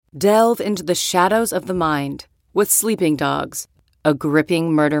Delve into the shadows of the mind with Sleeping Dogs, a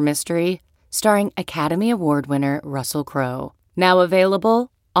gripping murder mystery starring Academy Award winner Russell Crowe. Now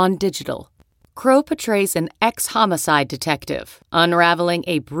available on digital. Crowe portrays an ex-homicide detective unraveling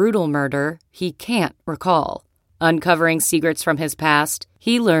a brutal murder he can't recall. Uncovering secrets from his past,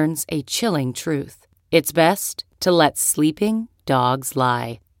 he learns a chilling truth. It's best to let sleeping dogs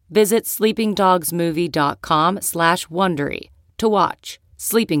lie. Visit sleepingdogsmovie.com/Wondery to watch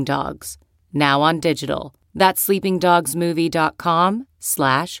Sleeping Dogs, now on digital. That's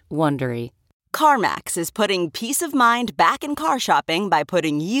sleepingdogsmovie.com/Wondery. CarMax is putting peace of mind back in car shopping by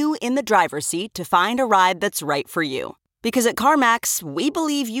putting you in the driver's seat to find a ride that's right for you. Because at CarMax, we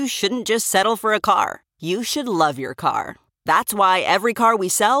believe you shouldn't just settle for a car. You should love your car. That's why every car we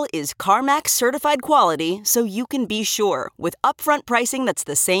sell is CarMax certified quality, so you can be sure with upfront pricing that's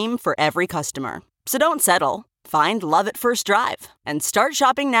the same for every customer. So don't settle. Find love at first drive and start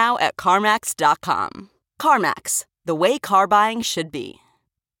shopping now at CarMax.com. CarMax, the way car buying should be.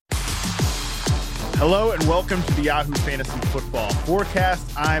 Hello and welcome to the Yahoo Fantasy Football Forecast.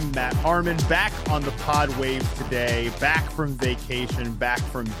 I'm Matt Harmon, back on the pod waves today, back from vacation, back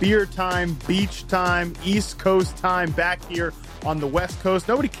from beer time, beach time, East Coast time, back here on the West Coast.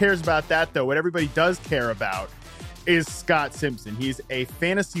 Nobody cares about that, though. What everybody does care about is Scott Simpson. He's a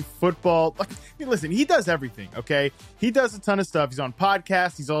fantasy football. Listen, he does everything, okay? He does a ton of stuff. He's on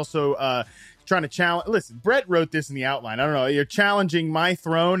podcasts. He's also trying to challenge. Listen, Brett wrote this in the outline. I don't know. You're challenging my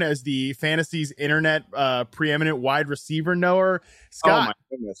throne as the fantasy's internet preeminent wide receiver knower. Scott. Oh, my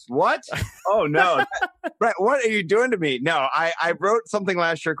goodness. What? Oh, no. Brett, what are you doing to me? No, I wrote something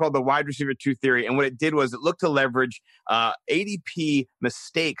last year called the wide receiver 2 theory. And what it did was it looked to leverage ADP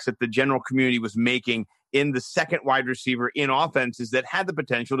mistakes that the general community was making in the second wide receiver in offenses that had the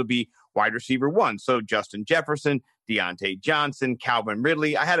potential to be wide receiver 1. So Justin Jefferson, Deontay Johnson, Calvin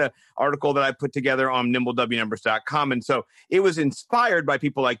Ridley. I had an article that I put together on nimblewnumbers.com. And so it was inspired by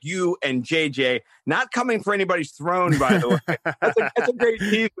people like you and JJ, not coming for anybody's throne, by the way. That's a great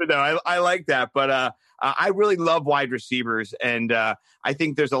teaser, though. I like that. But I really love wide receivers. And I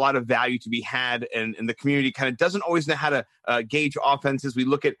think there's a lot of value to be had. And the community kind of doesn't always know how to gauge offenses. We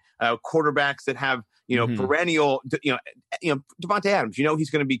look at quarterbacks that have, perennial, Devontae Adams, he's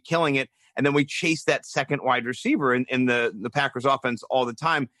going to be killing it. And then we chase that second wide receiver in the Packers offense all the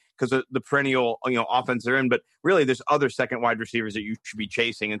time because of the perennial, offense they're in. But really, there's other second wide receivers that you should be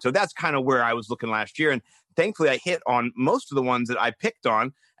chasing. And so that's kind of where I was looking last year. And thankfully, I hit on most of the ones that I picked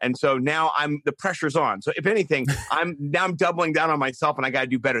on. And so now the pressure's on. So if anything, I'm doubling down on myself and I got to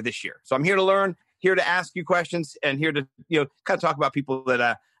do better this year. So I'm here to learn, here to ask you questions, and here to, kind of talk about people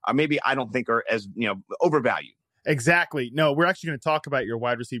that maybe I don't think are as, overvalued. Exactly. No, we're actually going to talk about your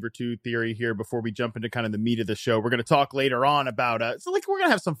wide receiver 2 theory here before we jump into kind of the meat of the show. We're going to talk later on about we're going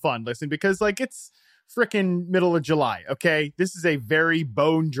to have some fun, because it's freaking middle of July. Okay. This is a very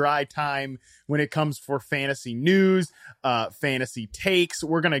bone dry time when it comes for fantasy news, fantasy takes.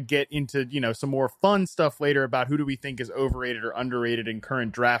 We're going to get into, some more fun stuff later about who do we think is overrated or underrated in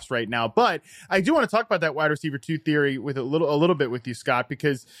current drafts right now. But I do want to talk about that wide receiver 2 theory with a little bit with you, Scott,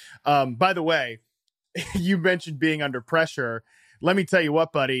 because by the way, you mentioned being under pressure. Let me tell you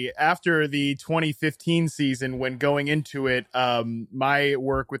what, buddy, after the 2015 season, when going into it, my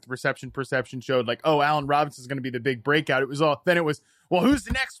work with Reception Perception showed Allen Robinson is going to be the big breakout. It was well, who's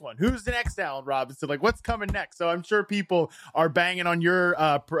the next one? Who's the next Allen Robinson? What's coming next? So I'm sure people are banging on your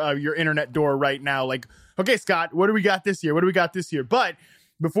internet door right now. Okay, Scott, what do we got this year? But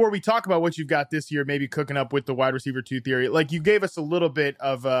before we talk about what you've got this year, maybe cooking up with the wide receiver 2 theory, you gave us a little bit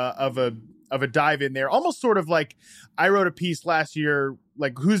of a dive in there, almost sort of like I wrote a piece last year,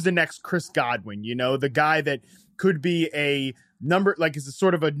 who's the next Chris Godwin, the guy that could be a number, is a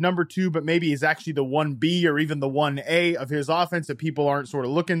sort of a number 2, but maybe is actually the 1B or even the 1A of his offense that people aren't sort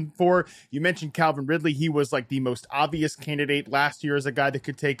of looking for. You mentioned Calvin Ridley. He was the most obvious candidate last year as a guy that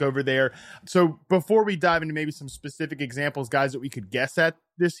could take over there. So before we dive into maybe some specific examples, guys that we could guess at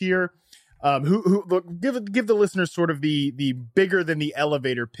this year, give the listeners sort of the bigger than the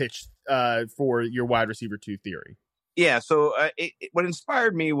elevator pitch for your wide receiver 2 theory. Yeah, so what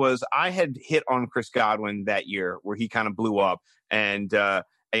inspired me was I had hit on Chris Godwin that year where he kind of blew up and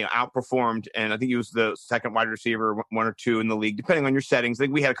outperformed, and I think he was the second wide receiver, 1 or 2 in the league, depending on your settings. I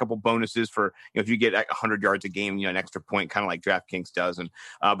think we had a couple bonuses for, if you get 100 yards a game, an extra point, kind of like DraftKings does. And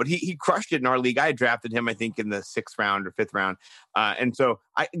but he crushed it in our league. I had drafted him, I think, in the 6th round or 5th round. And so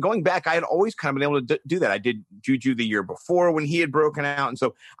going back, I had always kind of been able to do that. I did Juju the year before when he had broken out. And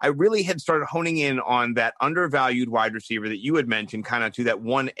so I really had started honing in on that undervalued wide receiver that you had mentioned, kind of to that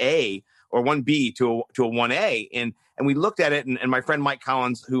 1A or 1B to a 1A. And we looked at it, and my friend Mike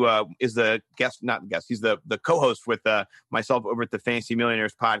Collins, who is the guest, not the guest, he's the co-host with myself over at the Fantasy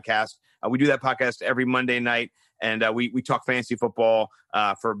Millionaires podcast. We do that podcast every Monday night, and we talk fantasy football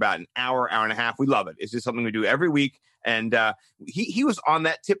for about an hour and a half. We love it. It's just something we do every week. And he was on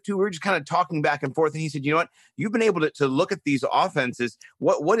that tip too. We were just kind of talking back and forth. And he said, you know what, you've been able to look at these offenses.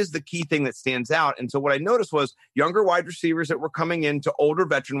 What is the key thing that stands out? And so what I noticed was younger wide receivers that were coming into older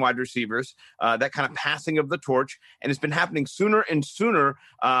veteran wide receivers, that kind of passing of the torch. And it's been happening sooner and sooner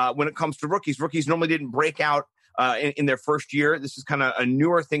when it comes to rookies. Rookies normally didn't break out in their first year. This is kind of a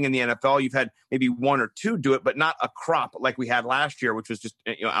newer thing in the NFL. You've had maybe one or two do it, but not a crop like we had last year, which was just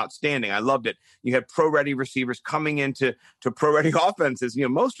outstanding. I loved it. You had pro-ready receivers coming into pro-ready offenses.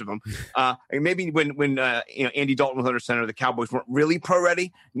 Most of them. Maybe when Andy Dalton was under center, the Cowboys weren't really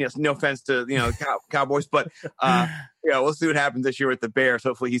pro-ready. No offense to Cowboys, but we'll see what happens this year with the Bears.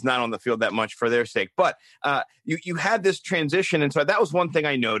 Hopefully, he's not on the field that much for their sake. But you had this transition, and so that was one thing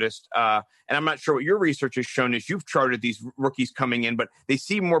I noticed. And I'm not sure what your research has shown is you've charted these rookies coming in, but they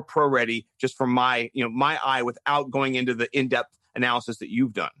seem more pro-ready just from my eye without going into the in-depth analysis that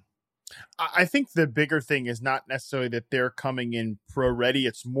you've done. I think the bigger thing is not necessarily that they're coming in pro-ready.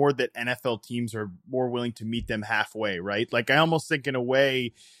 It's more that NFL teams are more willing to meet them halfway, right? Like I almost think in a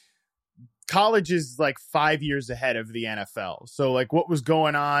way, college is like 5 years ahead of the NFL. So like what was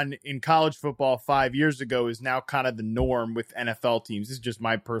going on in college football 5 years ago is now kind of the norm with NFL teams. This is just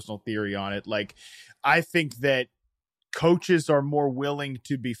my personal theory on it. Like I think that coaches are more willing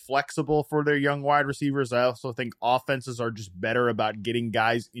to be flexible for their young wide receivers. I also think offenses are just better about getting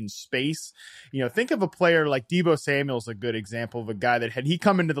guys in space. Think of a player like Deebo Samuel's a good example of a guy that had he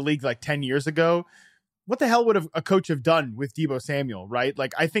come into the league like 10 years ago, what the hell would a coach have done with Deebo Samuel, right?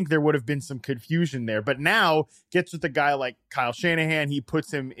 Like, I think there would have been some confusion there. But now, gets with a guy like Kyle Shanahan. He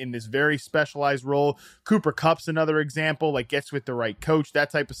puts him in this very specialized role. Cooper Kupp's another example, like gets with the right coach,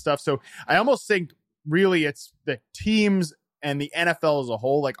 that type of stuff. So I almost think, really, it's the teams and the NFL as a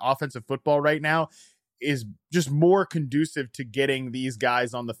whole, like offensive football right now, is just more conducive to getting these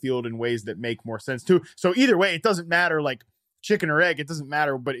guys on the field in ways that make more sense, too. So either way, it doesn't matter, like, chicken or egg, it doesn't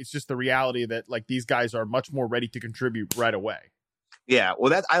matter, but it's just the reality that like these guys are much more ready to contribute right away. Yeah,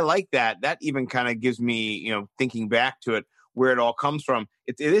 well, I like that. That even kind of gives me, thinking back to it, where it all comes from.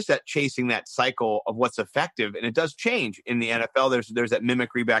 It is that chasing that cycle of what's effective, and it does change in the NFL. There's that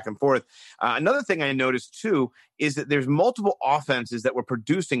mimicry back and forth. Another thing I noticed too is that there's multiple offenses that were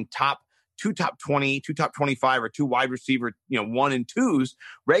producing two top 20, two top 25, or two wide receiver, 1 and 2s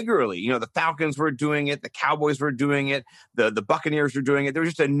regularly. The Falcons were doing it. The Cowboys were doing it. The Buccaneers were doing it. There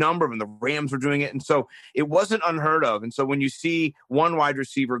was just a number of them. The Rams were doing it. And so it wasn't unheard of. And so when you see one wide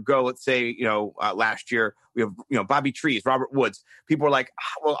receiver go, let's say, last year, we have, Bobby Trees, Robert Woods. People were like,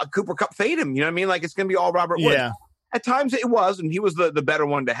 Cooper Kupp fade him. You know what I mean? Like, it's going to be all Robert Woods. Yeah. At times it was, and he was the better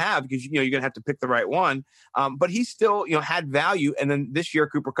one to have because, you're going to have to pick the right one. But he still, had value. And then this year,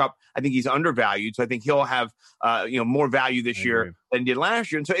 Cooper Kupp, I think he's undervalued. So I think he'll have, more value this year than he did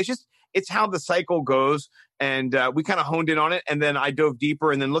last year. And so it's how the cycle goes. And we kind of honed in on it. And then I dove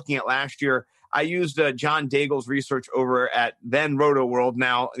deeper. And then looking at last year, I used John Daigle's research over at then Roto World,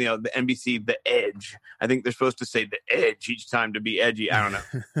 now, the NBC, The Edge. I think they're supposed to say The Edge each time to be edgy. I don't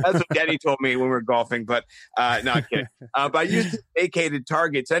know. That's what Denny told me when we were golfing, but not kidding. But I used vacated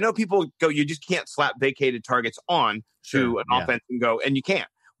targets. I know people go, you just can't slap vacated targets on to an offense and go, and you can't.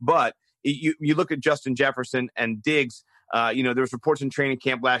 But you look at Justin Jefferson and Diggs. There was reports in training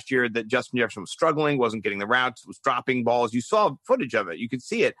camp last year that Justin Jefferson was struggling, wasn't getting the routes, was dropping balls. You saw footage of it. You could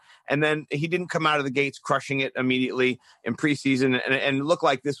see it. And then he didn't come out of the gates crushing it immediately in preseason. And it looked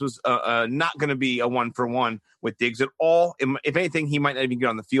like this was not going to be a 1-for-1 with Diggs at all. If anything, he might not even get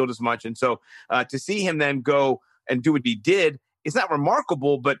on the field as much. And so to see him then go and do what he did, it's not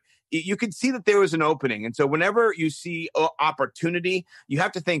remarkable, but you could see that there was an opening. And so whenever you see opportunity, you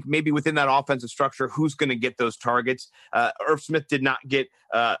have to think maybe within that offensive structure, who's going to get those targets. Irv Smith did not get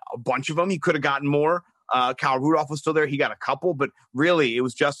a bunch of them. He could have gotten more. Kyle Rudolph was still there. He got a couple, but really it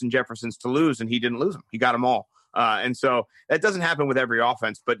was Justin Jefferson's to lose, and he didn't lose them. He got them all. And so that doesn't happen with every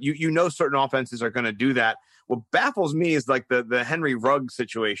offense, but certain offenses are going to do that. What baffles me is like the Henry Ruggs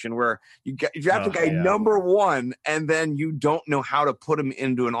situation where you draft a guy number 1, and then you don't know how to put him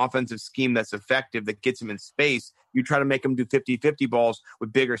into an offensive scheme that's effective, that gets him in space. You try to make him do 50-50 balls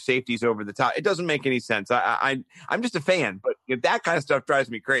with bigger safeties over the top. It doesn't make any sense. I'm just a fan, but that kind of stuff drives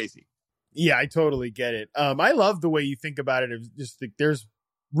me crazy. Yeah, I totally get it. I love the way you think about it. It's just like there's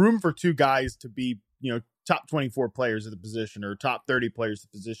room for two guys to be, top 24 players at the position or top 30 players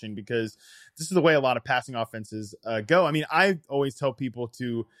at the position, because this is the way a lot of passing offenses go. I mean, I always tell people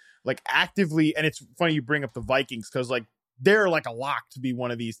to like actively, and it's funny you bring up the Vikings because like they're like a lock to be one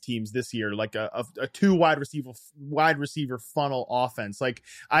of these teams this year, like a two wide receiver funnel offense. Like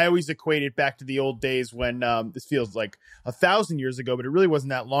I always equate it back to the old days when this feels like 1,000 years ago, but it really wasn't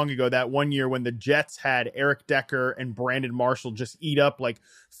that long ago. That one year when the Jets had Eric Decker and Brandon Marshall just eat up like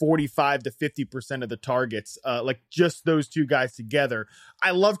 45 to 50% of the targets, like just those two guys together. I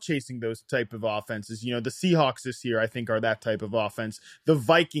love chasing those type of offenses. You know, the Seahawks this year, I think, are that type of offense. The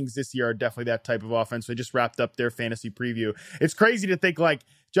Vikings this year are definitely that type of offense. They just wrapped up their fantasy preview. It's crazy to think like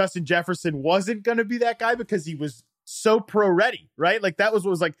Justin Jefferson wasn't going to be that guy because he was so pro ready, right? Like that was what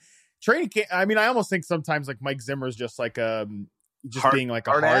was like training camp. I mean, I almost think sometimes like Mike Zimmer is just like being like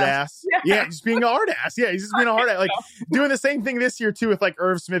a hard ass. Yeah, just being a hard ass. Yeah, he's just being a hard ass. Like doing the same thing this year too with like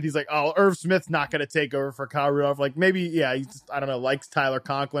Irv Smith. He's like, oh, Irv Smith's not going to take over for Kyle Rudolph. Like maybe, yeah, he's just, I don't know, likes Tyler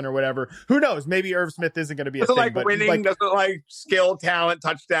Conklin or whatever. Who knows? Maybe Irv Smith isn't going to be a thing. Like winning, like, doesn't like skill, talent,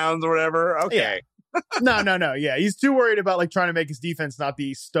 touchdowns or whatever. Okay. Yeah. No. Yeah, he's too worried about like trying to make his defense not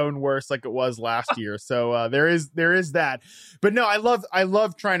be stone worse like it was last year. So there is that. But no, I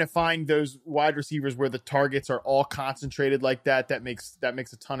love trying to find those wide receivers where the targets are all concentrated like that. That makes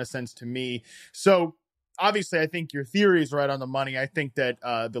a ton of sense to me. So obviously, I think your theory is right on the money. I think that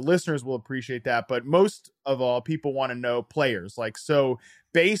the listeners will appreciate that. But most of all, people want to know players. Like, so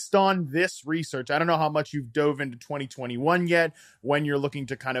based on this research, I don't know how much you've dove into 2021 yet, when you're looking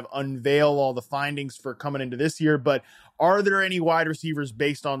to kind of unveil all the findings for coming into this year. But are there any wide receivers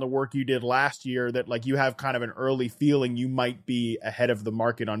based on the work you did last year that like you have kind of an early feeling you might be ahead of the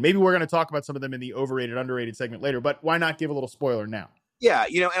market on? Maybe we're going to talk about some of them in the overrated, underrated segment later, but why not give a little spoiler now? Yeah,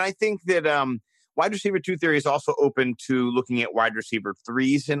 you know, and I think that wide receiver 2 theory is also open to looking at wide receiver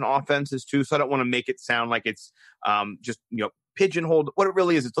 3s in offenses too. So I don't want to make it sound like it's just, you know, pigeonholed. What it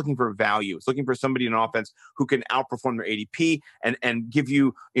really is, it's looking for value. It's looking for somebody in an offense who can outperform their ADP and give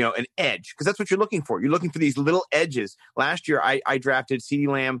you, you know, an edge, because that's what you're looking for. You're looking for these little edges. Last year, I drafted CeeDee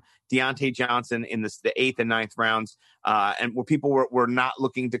Lamb, Deontay Johnson in the 8th and 9th rounds, and where people were not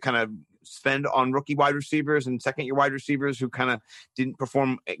looking to kind of spend on rookie wide receivers and second-year wide receivers who kind of didn't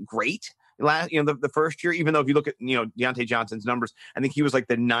perform great last, you know, the first year. Even though if you look at, you know, Deontay Johnson's numbers, I think he was like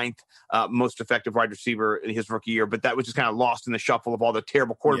the 9th most effective wide receiver in his rookie year, but that was just kind of lost in the shuffle of all the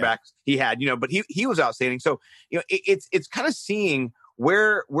terrible quarterbacks he had, you know, but he was outstanding. So, you know, it's kind of seeing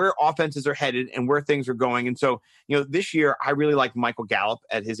where offenses are headed and where things are going. And so, you know, this year I really like Michael Gallup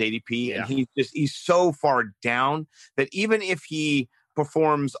at his ADP, and he's so far down that even if he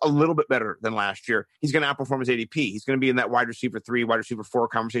performs a little bit better than last year, he's going to outperform his ADP. He's going to be in that wide receiver 3, wide receiver 4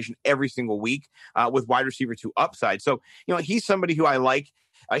 conversation every single week with wide receiver 2 upside. So, you know, he's somebody who I like.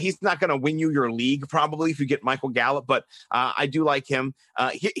 He's not going to win you your league probably if you get Michael Gallup, but I do like him.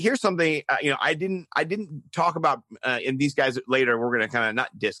 Here's something, you know, I didn't talk about in these guys later. We're going to kind of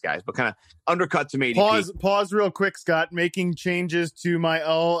not diss guys, but kind of undercut some ADP. Pause real quick, Scott, making changes to my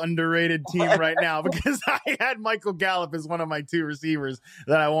all underrated team right now, because I had Michael Gallup as one of my 2 receivers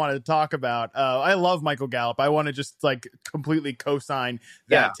that I wanted to talk about. I love Michael Gallup. I want to just like completely co-sign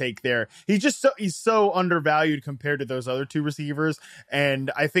that take there. He's so undervalued compared to those other 2 receivers. And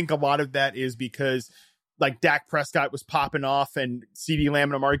I think a lot of that is because like Dak Prescott was popping off and CeeDee Lamb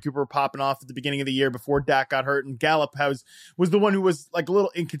and Amari Cooper were popping off at the beginning of the year before Dak got hurt, and Gallup was the one who was like a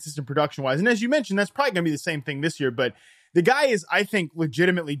little inconsistent production wise. And as you mentioned, that's probably going to be the same thing this year, but the guy is, I think,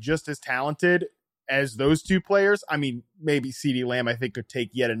 legitimately just as talented as those 2 players. I mean, maybe CeeDee Lamb, I think, could take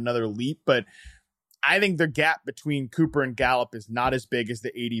yet another leap, but I think the gap between Cooper and Gallup is not as big as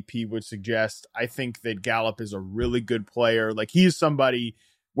the ADP would suggest. I think that Gallup is a really good player. Like, he is somebody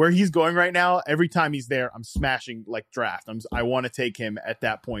where he's going right now. Every time he's there, I'm smashing like draft. I want to take him at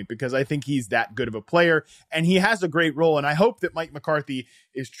that point because I think he's that good of a player and he has a great role. And I hope that Mike McCarthy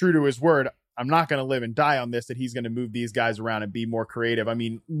is true to his word. I'm not going to live and die on this, that he's going to move these guys around and be more creative. I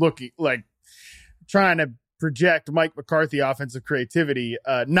mean, looking like trying to project Mike McCarthy offensive creativity,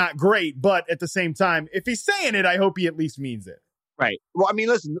 not great, but at the same time, if he's saying it, I hope he at least means it. Right. Well, I mean,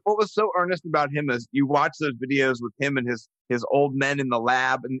 listen, what was so earnest about him is you watch those videos with him and his old men in the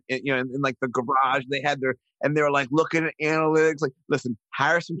lab and you know, in like the garage, they were like looking at analytics, like, listen,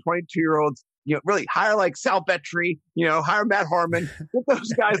 hire some 22-year-olds, you know, really hire like Sal Petri, you know, hire Matt Harmon, get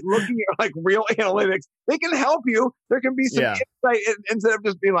those guys looking at like real analytics. They can help you. There can be some insight instead of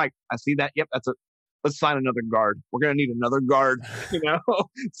just being like, I see that. Yep. Let's sign another guard. We're going to need another guard, you know?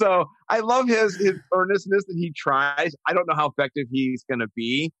 So I love his earnestness that he tries. I don't know how effective he's going to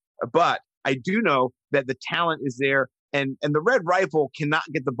be, but I do know that the talent is there, and the red rifle cannot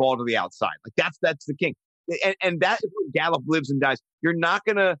get the ball to the outside. Like that's the king. And that is where Gallup lives and dies. You're not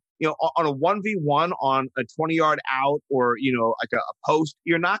going to, on a 1v1 on a 20-yard out or, like a post,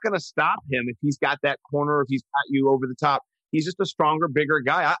 you're not going to stop him if he's got that corner, if he's got you over the top. He's just a stronger, bigger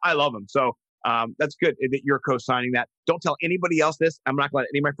guy. I love him. So that's good that you're co-signing that. Don't tell anybody else this. I'm not going to let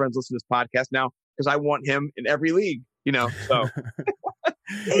any of my friends listen to this podcast now because I want him in every league, so.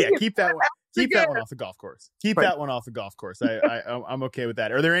 Yeah, keep that one off the golf course. Keep that one off the golf course. I'm okay with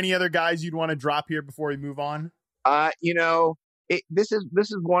that. Are there any other guys you'd want to drop here before we move on? This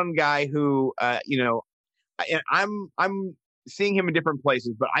is one guy who, I'm seeing him in different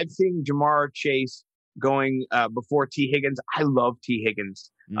places, but I've seen Ja'Marr Chase going before T. Higgins. I love T.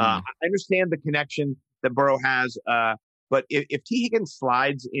 Higgins. I understand the connection that Burrow has, but if T. Higgins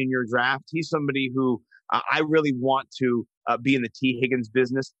slides in your draft, he's somebody who I really want to be in the T. Higgins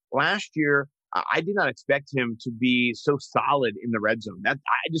business. Last year, I did not expect him to be so solid in the red zone.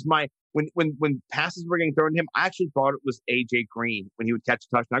 When passes were getting thrown to him, I actually thought it was AJ Green when he would catch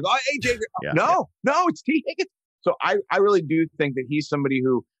a touchdown. I go, AJ Green. Yeah. No, it's T. Higgins. So I really do think that he's somebody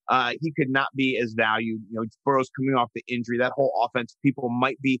who he could not be as valued. Burrow's coming off the injury. That whole offense, people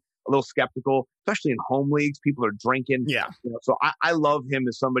might be a little skeptical, especially in home leagues. People are drinking. Yeah. So I love him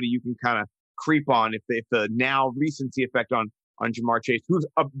as somebody you can kind of creep on if the now recency effect on Ja'Marr Chase, who's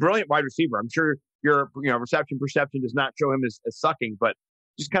a brilliant wide receiver. I'm sure your reception perception does not show him as sucking, but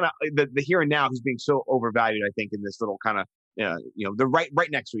just kind of the here and now, he's being so overvalued, I think, in this little kind of, they're right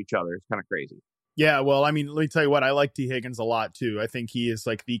next to each other. It's kind of crazy. Yeah, well, I mean, let me tell you what, I like T. Higgins a lot too. I think he is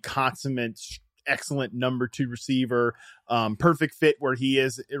like the consummate, excellent number 2 receiver, perfect fit where he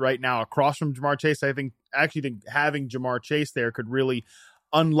is right now across from Ja'Marr Chase. I think having Ja'Marr Chase there could really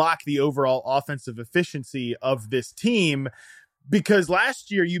unlock the overall offensive efficiency of this team, because last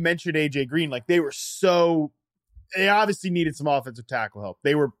year you mentioned AJ Green, like they obviously needed some offensive tackle help.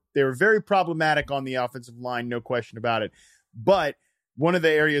 They were very problematic on the offensive line, no question about it. But one of the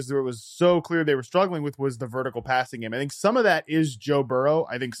areas where it was so clear they were struggling with was the vertical passing game. I think some of that is Joe Burrow.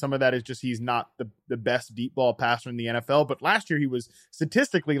 I think some of that is just he's not the best deep ball passer in the NFL. But last year he was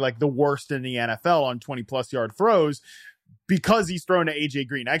statistically like the worst in the NFL on 20+ yard throws, because he's thrown to AJ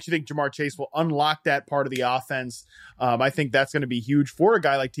Green. I actually think Ja'Marr Chase will unlock that part of the offense. I think that's going to be huge for a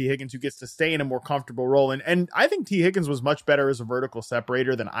guy like T. Higgins, who gets to stay in a more comfortable role. And I think T. Higgins was much better as a vertical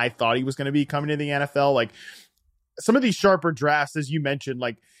separator than I thought he was going to be coming to the NFL. Like some of these sharper drafts, as you mentioned,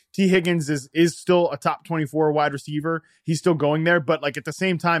 like T. Higgins is still a top 24 wide receiver. He's still going there. But like at the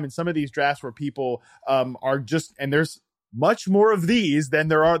same time, in some of these drafts where people are just, and there's much more of these than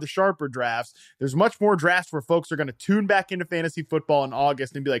there are the sharper drafts. There's much more drafts where folks are going to tune back into fantasy football in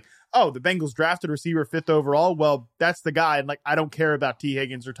August and be like, oh, the Bengals drafted receiver 5th overall. Well, that's the guy. And like, I don't care about T.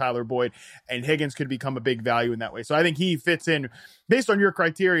 Higgins or Tyler Boyd, and Higgins could become a big value in that way. So I think he fits in based on your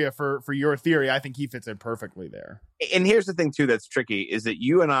criteria for your theory. I think he fits in perfectly there. And here's the thing too, that's tricky, is that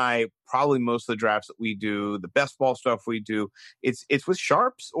you and I, probably most of the drafts that we do, the best ball stuff we do, it's with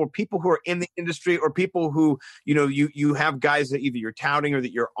sharps or people who are in the industry, or people who, you have guys that either you're touting or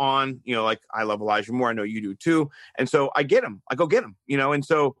that you're on, like I love Elijah Moore. I know you do too. And so I get him, I go get him, and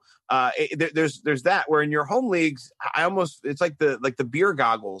so there's that, where in your home leagues, it's like the beer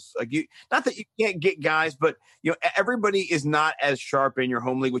goggles, like not that you can't get guys, but everybody is not as sharp in your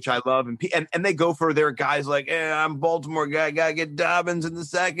home league, which I love. And they go for their guys like, I'm Baltimore guy, gotta get Dobbins in the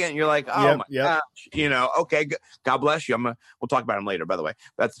second. And you're like, oh gosh, okay, God bless you. We'll talk about him later, by the way.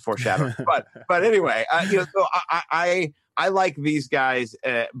 That's the foreshadowing. but anyway, so I like these guys,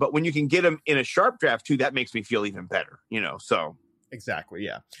 but when you can get them in a sharp draft too, that makes me feel even better, so. Exactly.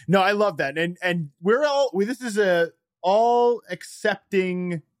 Yeah. No, I love that. And this is a all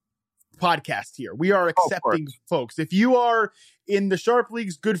accepting podcast here. We are accepting folks. If you are in the sharp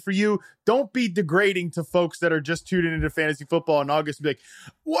leagues, good for you. Don't be degrading to folks that are just tuning into fantasy football in August and be like,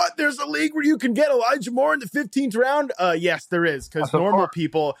 what? There's a league where you can get Elijah Moore in the 15th round? Yes, there is. Because normal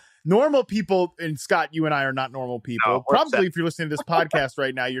people, and Scott, you and I are not normal people. No, probably if you're listening to this podcast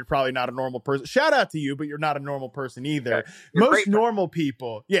right now, you're probably not a normal person. Shout out to you, but you're not a normal person either. Yeah, most normal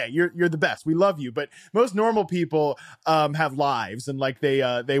people, you're the best. We love you, but most normal people have lives, and like they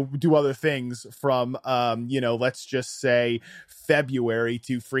do other things from let's just say February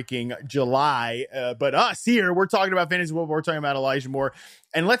to freaking July. But us here, we're talking about fantasy football. We're talking about Elijah Moore,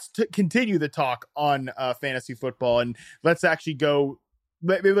 and let's continue the talk on fantasy football, and let's actually go.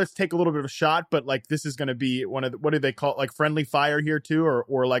 Maybe let's take a little bit of a shot, but like this is going to be one of what do they call it? Like friendly fire here too,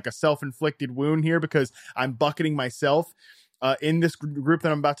 or like a self-inflicted wound here, because I'm bucketing myself in this group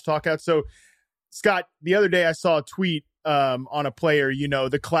that I'm about to talk out. So Scott, the other day I saw a tweet on a player,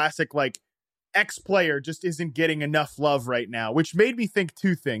 the classic like X player just isn't getting enough love right now, which made me think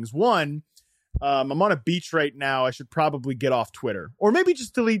two things. One, I'm on a beach right now. I should probably get off Twitter, or maybe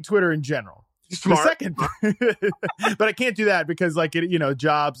just delete Twitter in general. Smart. The second, but I can't do that because like,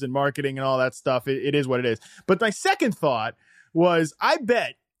 jobs and marketing and all that stuff, it is what it is. But my second thought was, I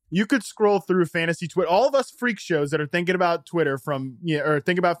bet you could scroll through fantasy Twitter, all of us freak shows that are thinking about Twitter or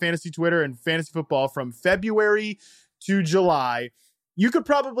think about fantasy Twitter and fantasy football from February to July. You could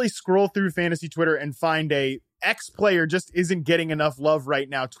probably scroll through fantasy Twitter and find a X player just isn't getting enough love right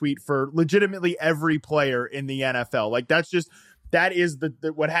now tweet for legitimately every player in the NFL. Like that is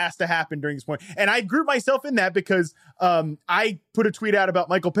the what has to happen during this point. And I group myself in that because I put a tweet out about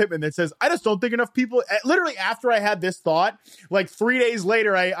Michael Pittman that says, I just don't think enough people, literally after I had this thought, like 3 days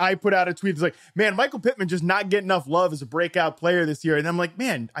later, I put out a tweet that's like, man, Michael Pittman just not getting enough love as a breakout player this year. And I'm like,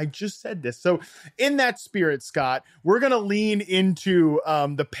 man, I just said this. So in that spirit, Scott, we're going to lean into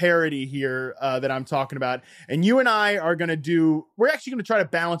the parity here that I'm talking about. And you and I are going to we're actually going to try to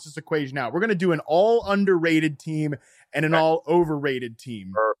balance this equation out. We're going to do an all underrated team and an all overrated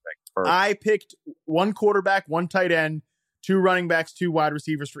team. Perfect. I picked one quarterback, one tight end, 2 running backs, 2 wide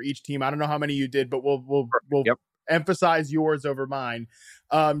receivers for each team. I don't know how many you did, but we'll emphasize yours over mine.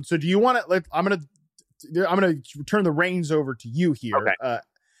 So do you want to? I'm gonna turn the reins over to you here. Okay.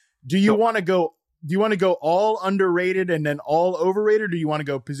 Do you want to go? Do you want to go all underrated and then all overrated, or do you want to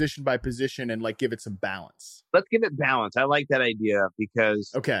go position by position and like give it some balance? Let's give it balance. I like that idea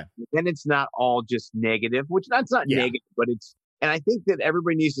because then it's not all just negative, which that's not negative, but it's, and I think that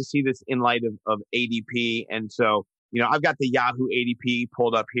everybody needs to see this in light of ADP. And so, I've got the Yahoo ADP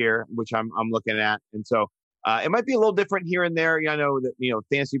pulled up here, which I'm looking at. And so it might be a little different here and there. I know that,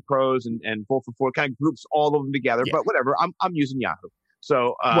 Fantasy Pros and 4for4 kind of groups all of them together, but whatever. I'm using Yahoo.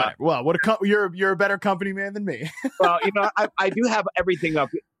 So, you're a better company man than me. Well, I do have everything up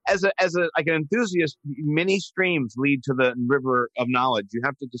as an enthusiast. Many streams lead to the river of knowledge. You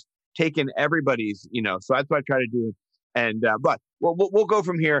have to just take in everybody's, so that's what I try to do. And, but we'll go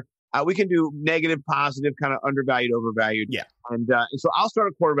from here. We can do negative, positive, kind of undervalued, overvalued. Yeah. And so I'll start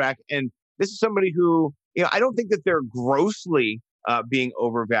a quarterback. And this is somebody who, I don't think that they're grossly being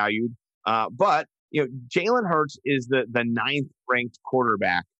overvalued. But Jalen Hurts is the 9th ranked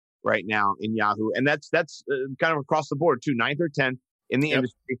quarterback right now in Yahoo. And that's kind of across the board too, 9th or 10th in the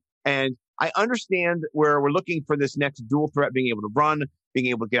industry. And I understand where we're looking for this next dual threat, being able to run, being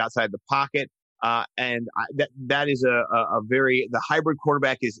able to get outside the pocket. That is the hybrid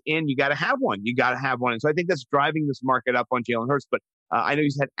quarterback is in. You got to have one. And so I think that's driving this market up on Jalen Hurts. But I know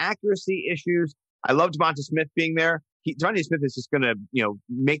he's had accuracy issues. I love Devonta Smith being there. Devonta Smith is just going to,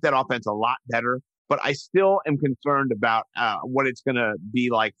 make that offense a lot better. But I still am concerned about what it's going to be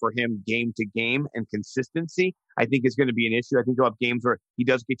like for him game to game, and consistency, I think, is going to be an issue. I think he'll have games where he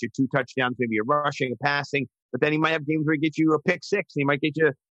does get you 2 touchdowns, maybe a rushing, a passing, but then he might have games where he gets you a pick 6, and he might get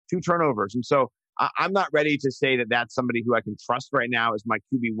you 2 turnovers. And so I'm not ready to say that that's somebody who I can trust right now as my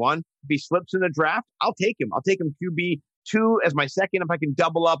QB1. If he slips in the draft, I'll take him. I'll take him QB2 as my second if I can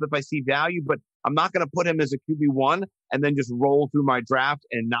double up if I see value, but I'm not going to put him as a QB1 and then just roll through my draft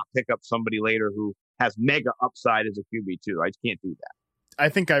and not pick up somebody later who has mega upside as a QB2. I just can't do that. I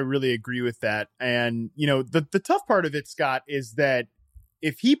think I really agree with that. And, the tough part of it, Scott, is that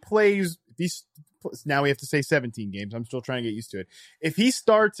if he plays now we have to say 17 games. I'm still trying to get used to it. If he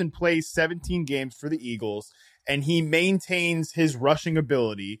starts and plays 17 games for the Eagles and he maintains his rushing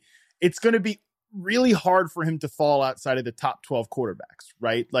ability, it's going to be really hard for him to fall outside of the top 12 quarterbacks,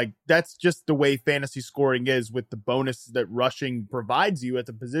 right? Like that's just the way fantasy scoring is with the bonus that rushing provides you at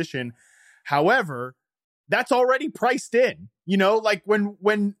the position. However, that's already priced in, like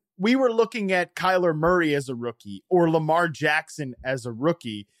when we were looking at Kyler Murray as a rookie or Lamar Jackson as a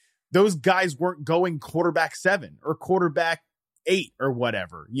rookie, those guys weren't going quarterback 7 or quarterback 8 or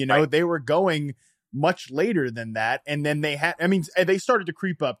whatever, right. They were going much later than that. And then they started to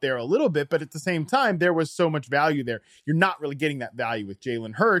creep up there a little bit, but at the same time, there was so much value there. You're not really getting that value with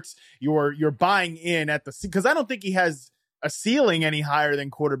Jalen Hurts. You're buying in because I don't think he has a ceiling any higher than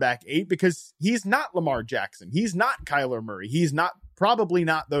quarterback 8 because he's not Lamar Jackson. He's not Kyler Murray. He's probably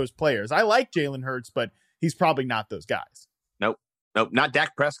not those players. I like Jalen Hurts, but he's probably not those guys. Nope, not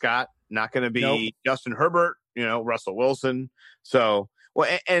Dak Prescott. Not going to be Justin Herbert, Russell Wilson. So,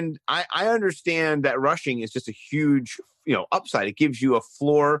 and I understand that rushing is just a huge, upside. It gives you a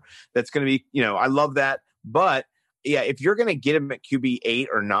floor that's going to be, I love that. But yeah, if you're going to get him at QB 8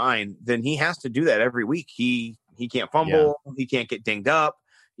 or 9, then he has to do that every week. He can't fumble. Yeah. He can't get dinged up.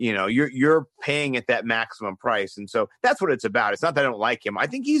 You're paying at that maximum price. And so that's what it's about. It's not that I don't like him. I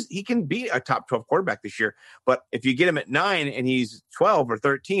think he can be a top 12 quarterback this year. But if you get him at 9 and he's 12 or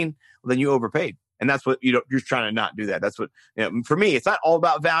 13, well, then you overpaid. And that's what, you're trying to not do that. That's what, for me, it's not all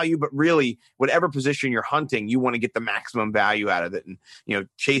about value, but really whatever position you're hunting, you want to get the maximum value out of it. And,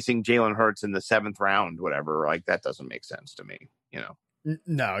 chasing Jalen Hurts in the 7th round, whatever, like that doesn't make sense to me,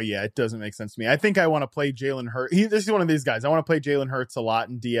 No, yeah, it doesn't make sense to me. I think I want to play Jalen Hurts. This is one of these guys. I want to play Jalen Hurts a lot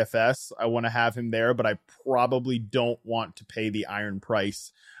in DFS. I want to have him there, but I probably don't want to pay the iron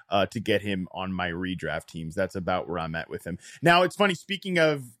price to get him on my redraft teams. That's about where I'm at with him. Now, it's funny, speaking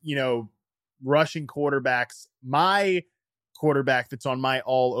of, rushing quarterbacks, my quarterback that's on my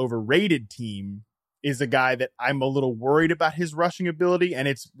all overrated team is a guy that I'm a little worried about his rushing ability. And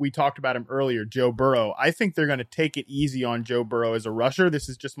we talked about him earlier, Joe Burrow. I think they're going to take it easy on Joe Burrow as a rusher. This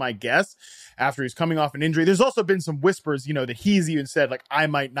is just my guess after he's coming off an injury. There's also been some whispers, that he's even said, like, I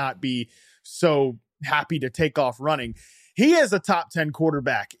might not be so happy to take off running. He is a top 10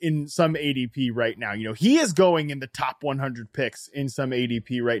 quarterback in some ADP right now. He is going in the top 100 picks in some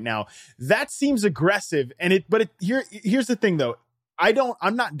ADP right now. That seems aggressive. Here's the thing though.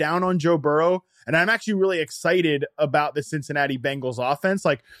 I'm not down on Joe Burrow, and I'm actually really excited about the Cincinnati Bengals offense.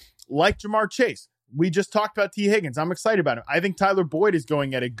 Like Jamar Chase. We just talked about T. Higgins. I'm excited about him. I think Tyler Boyd is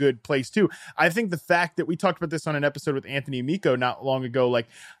going at a good place too. I think the fact that we talked about this on an episode with Anthony Amico not long ago, like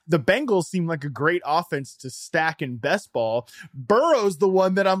the Bengals seem like a great offense to stack in best ball. Burrow's the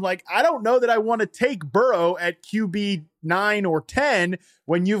one that I'm like, I don't know that I want to take Burrow at QB 9 or 10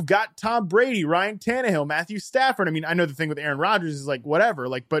 when you've got Tom Brady, Ryan Tannehill, Matthew Stafford. I mean, I know the thing with Aaron Rodgers is like whatever,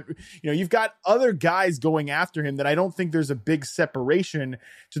 like, but you've got other guys going after him that I don't think there's a big separation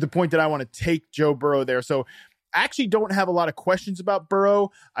to the point that I want to take Joe Burrow there. So I actually don't have a lot of questions about Burrow.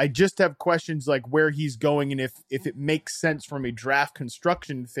 I just have questions like where he's going and if it makes sense from a draft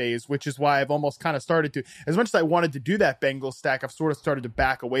construction phase, which is why I've almost kind of started to, as much as I wanted to do that Bengals stack, I've sort of started to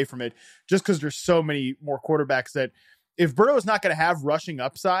back away from it just because there's so many more quarterbacks that if Burrow is not going to have rushing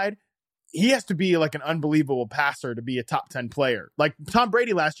upside, he has to be like an unbelievable passer to be a top 10 player. Like Tom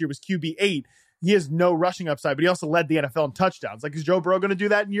Brady last year was QB 8. He has no rushing upside, but he also led the NFL in touchdowns. Like, is Joe Burrow going to do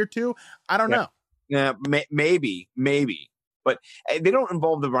that in year 2? I don't know. Yeah, maybe. But they don't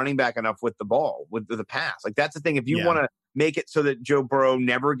involve the running back enough with the ball, with the pass. Like, that's the thing. If you want to make it so that Joe Burrow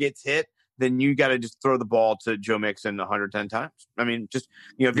never gets hit, then you got to just throw the ball to Joe Mixon 110 times. I mean, just,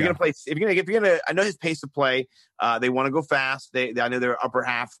 if you're going to play, I know his pace of play, they want to go fast. I know they're upper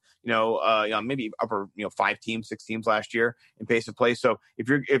half, maybe upper, 5 teams, 6 teams last year in pace of play. So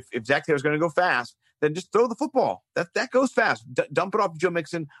if Zach Taylor's going to go fast, then just throw the football. That goes fast. Dump it off to Joe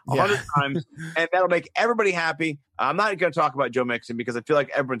Mixon 100 times, and that'll make everybody happy. I'm not going to talk about Joe Mixon because I feel like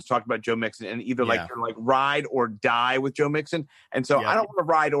everyone's talked about Joe Mixon and either you're like ride or die with Joe Mixon. And so I don't want to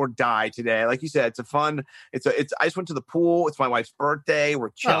ride or die today. Like you said, it's a fun. I just went to the pool. It's my wife's birthday. We're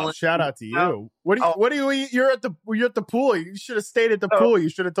chilling. Oh, shout out to you. What do you eat? You're at the pool. You should have stayed at the pool. You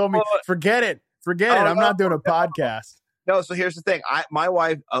should have told me, forget it. I'm not doing a podcast. No, so here's the thing. My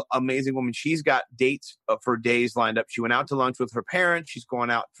wife, amazing woman, she's got dates for days lined up. She went out to lunch with her parents. She's going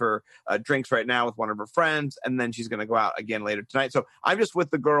out for drinks right now with one of her friends, and then she's going to go out again later tonight. So I'm just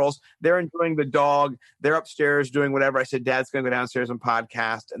with the girls. They're enjoying the dog. They're upstairs doing whatever. I said, Dad's going to go downstairs and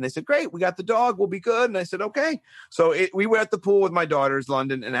podcast. And they said, great, we got the dog. We'll be good. And I said, okay. So we were at the pool with my daughters,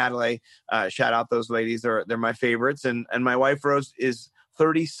 London and Adelaide. Shout out those ladies. They're my favorites. And my wife, Rose, is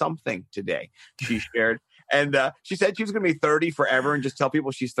 30-something today, she shared. And she said she was going to be 30 forever and just tell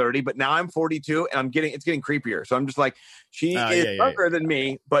people she's 30. But now I'm 42 and it's getting creepier. So I'm just like, she is younger than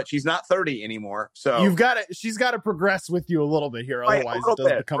me, but she's not 30 anymore. So she's got to progress with you a little bit here. Otherwise it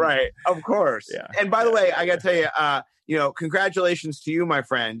doesn't become right. Of course. Yeah. And by the way, I got to tell you, congratulations to you, my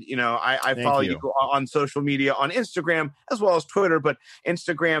friend. I follow you on social media, on Instagram as well as Twitter, but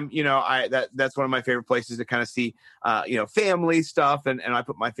Instagram, that's one of my favorite places to kind of see, family stuff. And I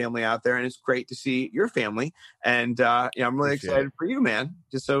put my family out there, and it's great to see your family. And, I'm really excited for you, man.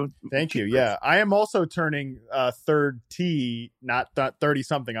 Just so. Thank you. Yeah. I am also turning 30, not 30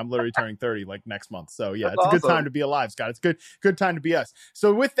 something. I'm literally turning 30 like next month. So yeah, it's a good time to be alive, Scott. It's good time to be us.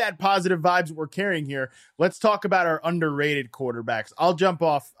 So with that positive vibes that we're carrying here, let's talk about our underrated quarterbacks. I'll jump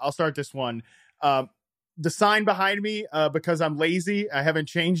off. I'll start this one. The sign behind me, because I'm lazy, I haven't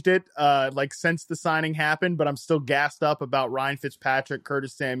changed it since the signing happened, but I'm still gassed up about Ryan Fitzpatrick,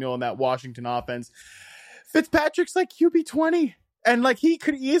 Curtis Samuel, and that Washington offense. Fitzpatrick's like QB 20. And he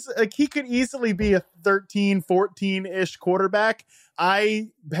could easily be a 13, 14-ish quarterback. I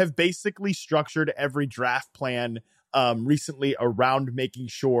have basically structured every draft plan recently around making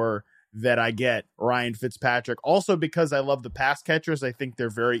sure that I get Ryan Fitzpatrick. Also because I love the pass catchers. I think they're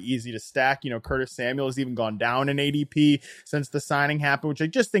very easy to stack. Curtis Samuel has even gone down in ADP since the signing happened, which I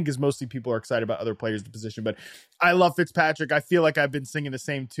just think is mostly people are excited about other players in the position. But I love Fitzpatrick. I feel like I've been singing the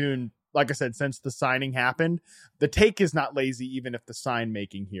same tune like I said, since the signing happened. The take is not lazy, even if the sign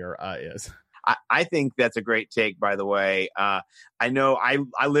making here is. I think that's a great take, by the way. I know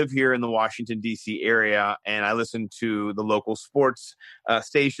I live here in the Washington, D.C. area, and I listen to the local sports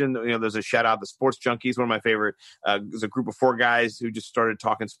station. You know, there's a shout out, the Sports Junkies, one of my favorite. There's a group of 4 guys who just started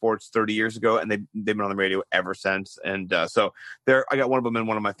talking sports 30 years ago, and they've been on the radio ever since. And so I got one of them in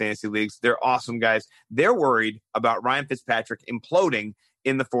one of my fantasy leagues. They're awesome guys. They're worried about Ryan Fitzpatrick imploding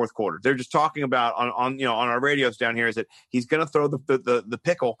in the fourth quarter. They're just talking about on our radios down here is that he's going to throw the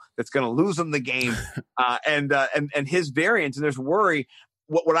pickle that's going to lose him the game, and his variance. And there's worry.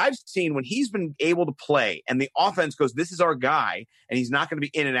 What I've seen when he's been able to play and the offense goes, this is our guy, and he's not going to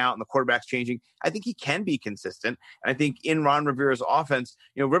be in and out and the quarterback's changing. I think he can be consistent. And I think in Ron Rivera's offense,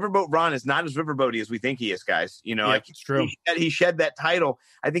 Riverboat Ron is not as riverboaty as we think he is, guys. It's true. He shed that title.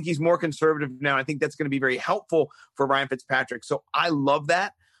 I think he's more conservative now. I think that's going to be very helpful for Ryan Fitzpatrick. So I love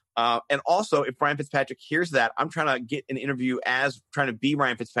that. And also, if Ryan Fitzpatrick hears that, I'm trying to get an interview as trying to be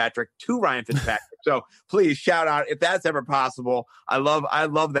Ryan Fitzpatrick to Ryan Fitzpatrick. So please shout out if that's ever possible. I love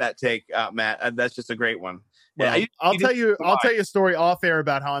that take, Matt. That's just a great one. Well, yeah, I'll tell you a story off air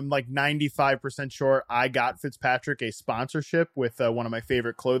about how I'm like 95% sure I got Fitzpatrick a sponsorship with one of my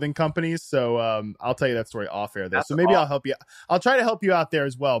favorite clothing companies. So I'll tell you that story off air there. So maybe I'll help you. I'll try to help you out there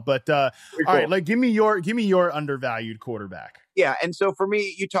as well. But all right, like give me your undervalued quarterback. Yeah, and so for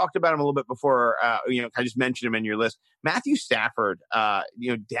me, you talked about him a little bit before. I just mentioned him in your list. Matthew Stafford,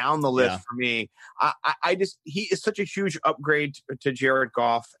 down the list for me. He is such a huge upgrade to Jared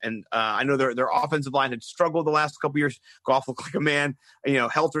Goff, and I know their offensive line had struggled the last couple years. Goff looked like a man,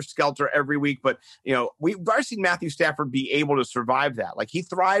 helter skelter every week. But we've already seen Matthew Stafford be able to survive that. Like he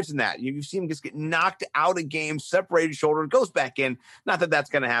thrives in that. You've seen him just get knocked out of games, separated shoulder, goes back in. Not that that's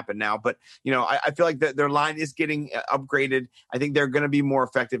going to happen now, but I feel like their line is getting upgraded. I think they're going to be more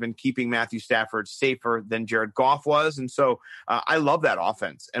effective in keeping Matthew Stafford safer than Jared Goff was. And so I love that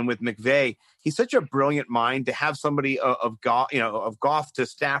offense. And with McVay, he's such a brilliant mind to have somebody of Goff to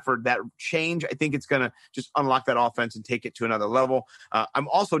Stafford. That change, I think it's going to just unlock that offense and take it to another level. I'm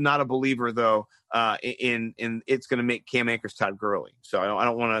also not a believer, though, in it's going to make Cam Akers Todd Gurley. So I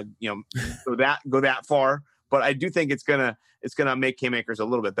don't want to go that far. But I do think it's going to make Cam Akers a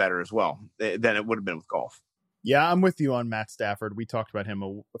little bit better as well than it would have been with Goff. Yeah, I'm with you on Matt Stafford. We talked about him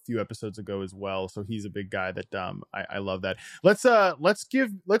a few episodes ago as well. So he's a big guy that I love that. Let's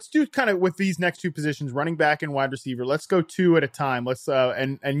do kind of with these next 2 positions, running back and wide receiver. Let's go 2 at a time. Let's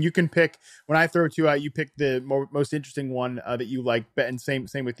and you can pick when I throw 2 out, you pick the most interesting one that you like. And same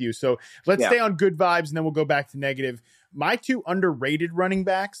with you. So let's stay on good vibes and then we'll go back to negative. My 2 underrated running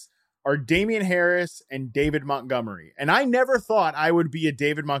backs are Damian Harris and David Montgomery. And I never thought I would be a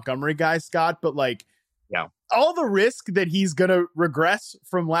David Montgomery guy, Scott, but all the risk that he's going to regress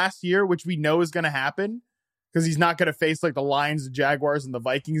from last year, which we know is going to happen because he's not going to face like the Lions, the Jaguars, and the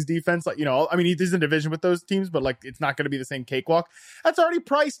Vikings defense. Like, he's in division with those teams, but like it's not going to be the same cakewalk. That's already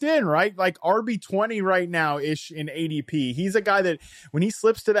priced in, right? Like RB20 right now ish in ADP. He's a guy that when he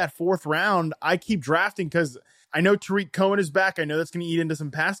slips to that 4th round, I keep drafting because I know Tariq Cohen is back. I know that's going to eat into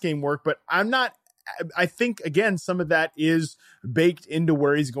some pass game work, but I think, again, some of that is baked into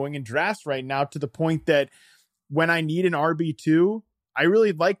where he's going in drafts right now to the point that when I need an RB2, I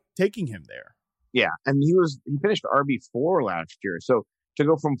really like taking him there. Yeah, and he finished RB4 last year. So to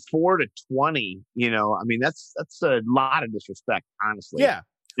go from 4 to 20, that's a lot of disrespect, honestly. Yeah.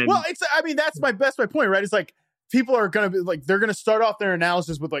 Well, that's my point, right? It's like people are going to be like, they're going to start off their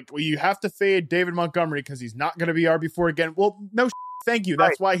analysis with like, well, you have to fade David Montgomery because he's not going to be RB4 again. Well, no, thank you.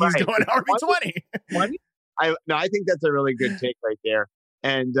 That's why he's going RB20. I think that's a really good take right there.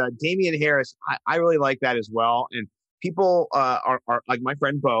 And Damian Harris, I really like that as well. And people are like my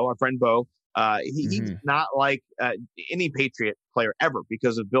friend Bo, he's not like any Patriot player ever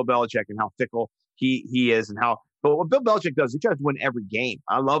because of Bill Belichick and how fickle he is and how. But what Bill Belichick does, he tries to win every game.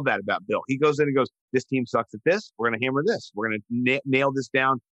 I love that about Bill. He goes in and goes, this team sucks at this. We're going to hammer this. We're going to nail this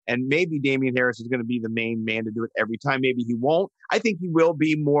down. And maybe Damian Harris is going to be the main man to do it every time. Maybe he won't. I think he will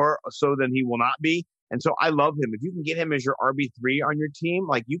be more so than he will not be. And so I love him. If you can get him as your RB3 on your team,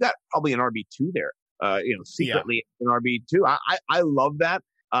 like you got probably an RB2 there, secretly an RB2. I love that.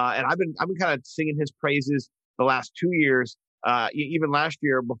 And I've been kind of singing his praises the last 2 years. Even last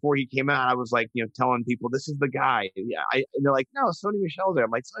year before he came out, I was like, telling people this is the guy. Yeah, and they're like, no, Sony Michel's there.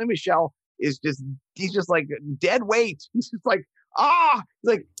 I'm like, Sony Michel he's just like dead weight. He's just like,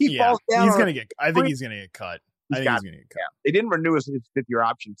 he falls down. I think he's gonna get cut. He's gonna get cut. Yeah. They didn't renew his 5th-year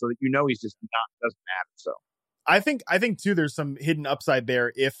option, so that he's just doesn't matter. So I think too, there's some hidden upside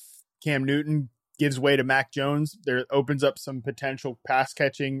there if Cam Newton gives way to Mac Jones. There opens up some potential pass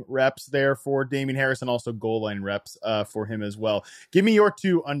catching reps there for Damien Harris and also goal line reps for him as well. Give me your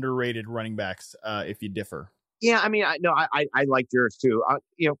two underrated running backs if you differ. Yeah, I mean, I liked yours too.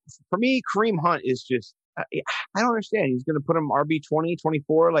 For me, Kareem Hunt is just, I don't understand. He's going to put him RB 20,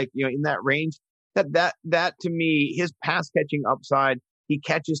 24, like, in that range. That to me, his pass catching upside, he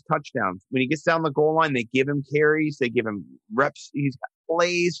catches touchdowns. When he gets down the goal line, they give him carries, they give him reps. He's got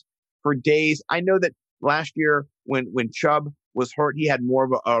plays for days. I know that last year when Chubb was hurt, he had more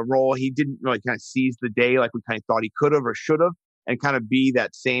of a role. He didn't really kind of seize the day like we kind of thought he could have or should have, and kind of be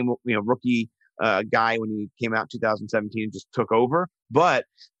that same, rookie guy when he came out 2017 and just took over. But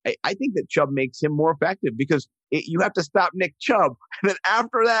I think that Chubb makes him more effective because you have to stop Nick Chubb. And then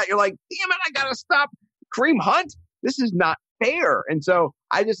after that, you're like, damn it, I got to stop Kareem Hunt. This is not fair. And so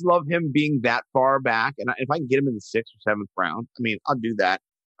I just love him being that far back. And if I can get him in the 6th or 7th round, I mean, I'll do that.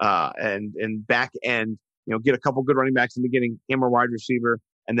 And back end, get a couple good running backs in the beginning, him or wide receiver,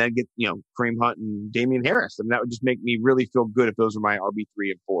 and then get, Kareem Hunt and Damien Harris. And that would just make me really feel good if those are my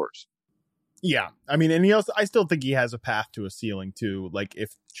RB3 and 4s. Yeah. I mean, and I still think he has a path to a ceiling too. Like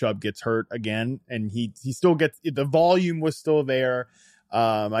if Chubb gets hurt again and he still gets, the volume was still there.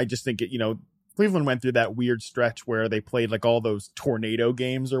 I just think Cleveland went through that weird stretch where they played like all those tornado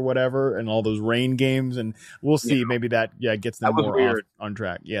games or whatever and all those rain games. And we'll see maybe that gets them more on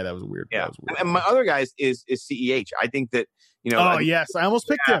track. Yeah, that was weird. Yeah. That was weird. And my other guys is CEH. I think that, yes. I almost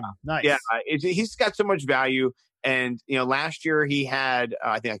picked him. Nice. Yeah. He's got so much value. And, last year he had,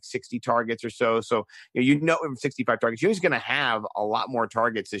 I think like 60 targets or so. So, 65 targets, he's going to have a lot more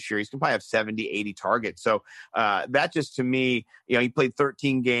targets this year. He's going to probably have 70, 80 targets. So that just to me, he played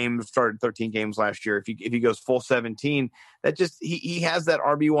 13 games, started 13 games last year. If he goes full 17, that just, he has that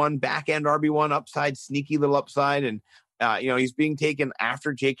RB1, back end RB1 upside, sneaky little upside. And, he's being taken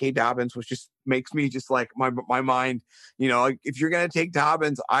after J.K. Dobbins, which just makes me just like my mind, if you're going to take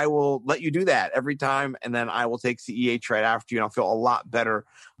Dobbins, I will let you do that every time. And then I will take CEH right after you. And I'll feel a lot better.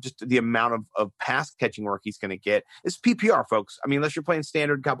 Just the amount of pass catching work he's going to get. It's PPR, folks. I mean, unless you're playing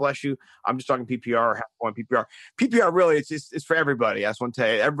standard, God bless you. I'm just talking PPR, half point PPR. PPR really, it's for everybody. I just want to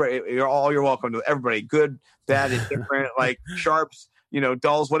tell you, everybody, you're welcome to everybody. Good, bad, indifferent, like sharps,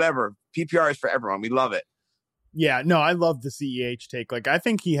 dulls, whatever. PPR is for everyone. We love it. Yeah, no, I love the CEH take. Like, I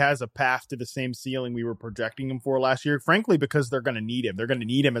think he has a path to the same ceiling we were projecting him for last year, frankly, because they're going to need him. They're going to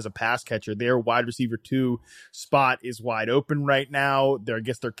need him as a pass catcher. Their wide receiver 2 spot is wide open right now. I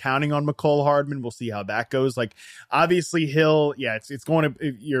guess they're counting on McCole Hardman. We'll see how that goes. Like, obviously, Hill, it's going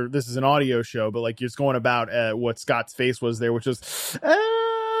to, this is an audio show, but like, it's going about what Scott's face was there, which was,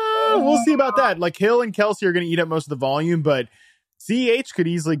 we'll see about that. Like, Hill and Kelsey are going to eat up most of the volume, but CEH could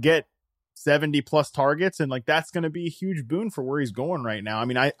easily get 70 plus targets, and like that's going to be a huge boon for where he's going right now. I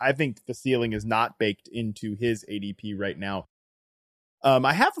mean, I think the ceiling is not baked into his ADP right now.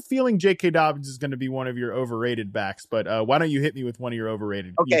 I have a feeling J.K. Dobbins is going to be one of your overrated backs, but why don't you hit me with one of your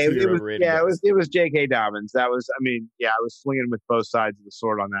overrated? Okay, it was J.K. Dobbins. That was, I was swinging with both sides of the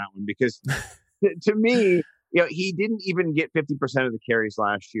sword on that one because to me, he didn't even get 50% of the carries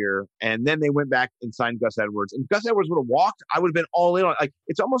last year. And then they went back and signed Gus Edwards. And Gus Edwards would have walked, I would have been all in on it. Like,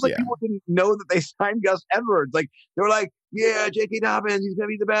 it's almost like people didn't know that they signed Gus Edwards. Like, they were like, yeah, J.K. Dobbins, he's going to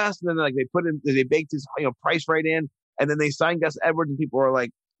be the best. And then like they baked his price right in. And then they signed Gus Edwards and people were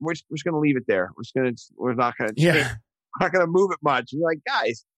like, we're just going to leave it there. We're not going to change. We're not going to move it much. And you're like,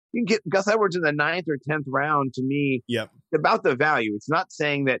 guys, you can get Gus Edwards in the 9th or 10th round. To me, about the value. It's not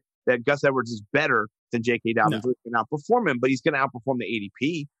saying that Gus Edwards is better than J.K. Dobbins. No. Can outperform him, but he's going to outperform the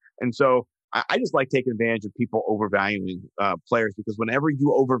ADP. And so I just like taking advantage of people overvaluing players, because whenever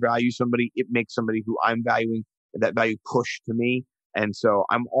you overvalue somebody, it makes somebody who I'm valuing, that value push to me. And so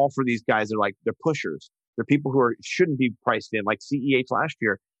I'm all for these guys that are like, they're pushers. They're people who shouldn't be priced in. Like CEH last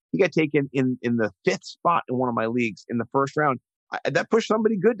year, he got taken in the 5th spot in one of my leagues in the 1st round. That pushed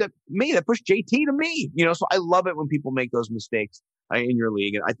somebody good to me. That pushed JT to me. So I love it when people make those mistakes in your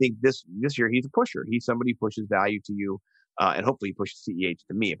league. And I think this year he's a pusher. He's somebody who pushes value to you, and hopefully he pushes CEH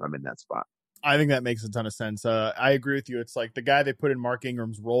to me if I'm in that spot. I think that makes a ton of sense. I agree with you. It's like the guy they put in Mark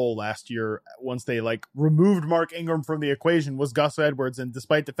Ingram's role last year, once they like removed Mark Ingram from the equation, was Gus Edwards. And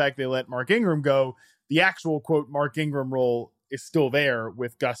despite the fact they let Mark Ingram go, the actual quote Mark Ingram role is still there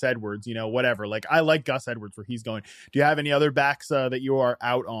with Gus Edwards, whatever. Like, I like Gus Edwards where he's going. Do you have any other backs that you are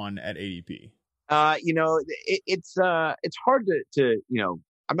out on at ADP? It's hard to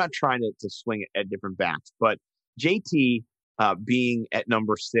I'm not trying to swing it at different backs, but JT being at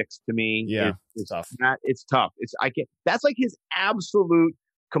number 6 to me, it's tough. It's tough. That's like his absolute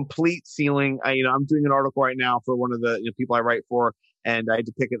complete ceiling. I'm doing an article right now for one of the people I write for, and I had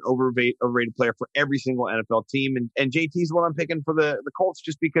to pick an overrated player for every single NFL team. And JT's the one I'm picking for the Colts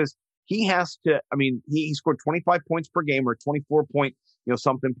just because he has to. I mean, he scored 25 points per game or 24 point,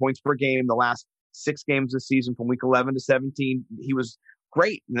 something points per game the last 6 games this season from week 11 to 17. He was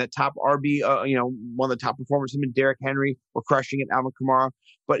great in that top RB, one of the top performers. Him and Derrick Henry were crushing it, Alvin Kamara.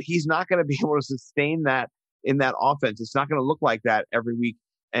 But he's not going to be able to sustain that in that offense. It's not going to look like that every week.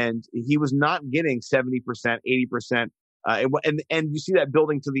 And he was not getting 70%, 80%. And you see that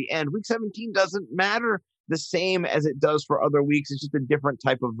building to the end. Week 17 doesn't matter the same as it does for other weeks. It's just a different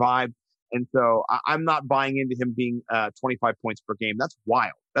type of vibe. And so I'm not buying into him being 25 points per game. That's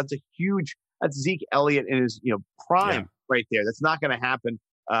wild. That's Zeke Elliott in his prime right there. That's not going to happen.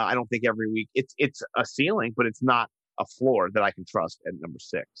 I don't think every week. It's a ceiling, but it's not a floor that I can trust at number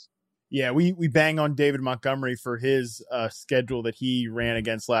 6. Yeah, we bang on David Montgomery for his schedule that he ran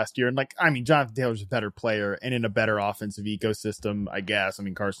against last year. And Jonathan Taylor's a better player and in a better offensive ecosystem, I guess.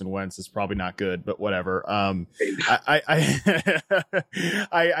 Carson Wentz is probably not good, but whatever. I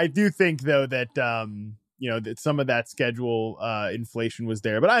do think though that that some of that schedule inflation was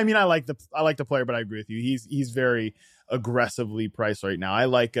there. But I like the player, but I agree with you. He's very aggressively priced right now.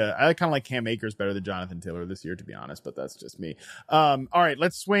 I kind of like Cam Akers better than Jonathan Taylor this year, to be honest, but that's just me. All right,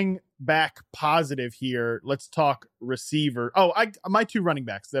 let's swing back positive here. Let's talk receiver. My 2 running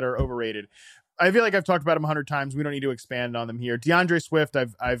backs that are overrated. I feel like I've talked about them 100 times. We don't need to expand on them here. DeAndre Swift,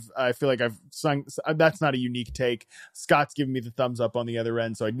 I feel like I've sung. That's not a unique take. Scott's giving me the thumbs up on the other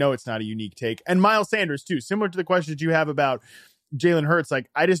end, so I know it's not a unique take. And Miles Sanders too. Similar to the questions you have about Jalen Hurts,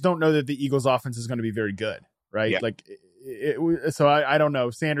 I just don't know that the Eagles' offense is going to be very good. Right. Yeah. So I don't know.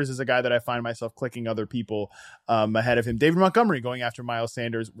 Sanders is a guy that I find myself clicking other people ahead of him. David Montgomery going after Miles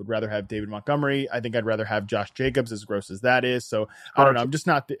Sanders. Would rather have David Montgomery. I think I'd rather have Josh Jacobs, as gross as that is. So I don't know.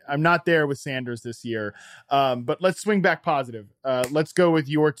 I'm not there with Sanders this year. But let's swing back positive. Let's go with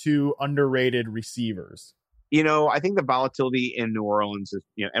your 2 underrated receivers. I think the volatility in New Orleans is,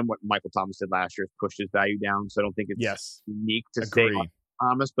 and what Michael Thomas did last year pushed his value down. So I don't think it's unique to say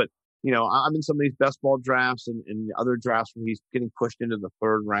Thomas, but I'm in some of these best ball drafts and other drafts where he's getting pushed into the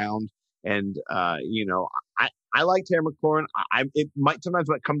 3rd round. And, I like Terry McLaurin. It might sometimes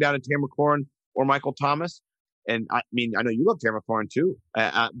come down to Terry McLaurin or Michael Thomas. And I know you love Terry McLaurin too,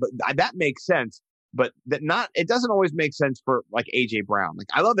 but that makes sense. But it doesn't always make sense for like AJ Brown.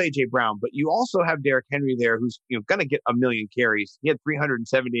 I love AJ Brown, but you also have Derrick Henry there, who's going to get a million carries. He had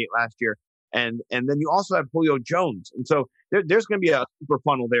 378 last year. And then you also have Julio Jones. And so there's going to be a super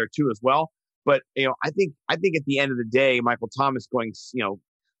funnel there too as well. But, I think at the end of the day, Michael Thomas going,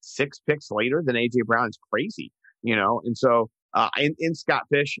 6 picks later than AJ Brown is crazy, And so in Scott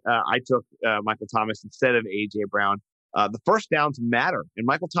Fish, I took Michael Thomas instead of AJ Brown. The first downs matter, and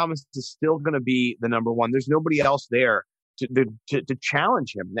Michael Thomas is still going to be the number 1. There's nobody else there to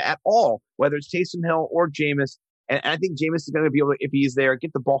challenge him at all, whether it's Taysom Hill or Jameis. And I think Jameis is going to be able to, if he's there,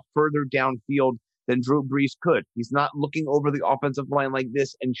 get the ball further downfield than Drew Brees could. He's not looking over the offensive line like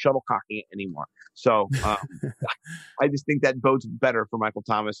this and shuttlecocking it anymore. So I just think that bodes better for Michael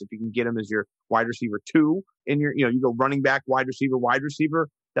Thomas if you can get him as your wide receiver 2 in your, you go running back, wide receiver.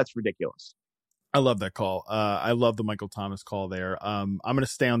 That's ridiculous. I love that call. I love the Michael Thomas call there. I'm going to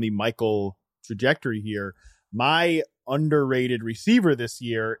stay on the Michael trajectory here. My underrated receiver this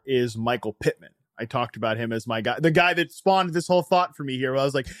year is Michael Pittman. I talked about him as my guy, the guy that spawned this whole thought for me here. Where I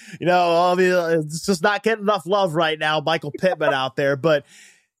was like, it's just not getting enough love right now. Michael Pittman out there. But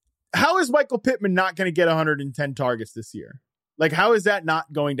how is Michael Pittman not going to get 110 targets this year? How is that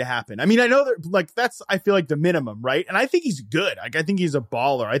not going to happen? I know that that's, I feel like the minimum, right? And I think he's good. I think he's a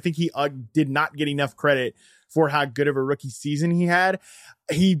baller. I think he did not get enough credit for how good of a rookie season he had.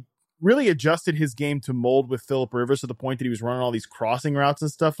 He really adjusted his game to mold with Phillip Rivers to the point that he was running all these crossing routes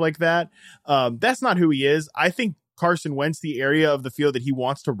and stuff like that. That's not who he is. I think Carson Wentz, the area of the field that he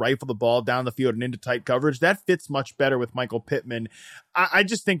wants to rifle the ball down the field and into tight coverage, that fits much better with Michael Pittman. I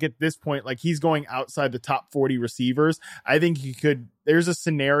just think at this point, he's going outside the top 40 receivers. I think there's a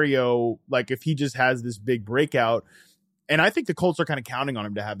scenario, if he just has this big breakout, and I think the Colts are kind of counting on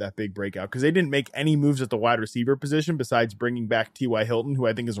him to have that big breakout because they didn't make any moves at the wide receiver position besides bringing back T.Y. Hilton, who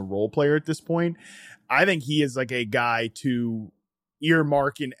I think is a role player at this point. I think he is a guy to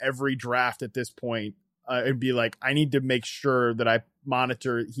earmark in every draft at this point and be I need to make sure that I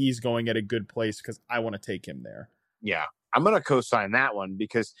monitor he's going at a good place because I want to take him there. Yeah. I'm going to co-sign that one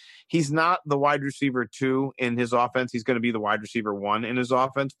because he's not the wide receiver 2 in his offense. He's going to be the wide receiver 1 in his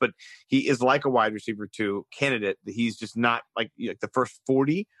offense, but he is like a wide receiver 2 candidate. He's just not the first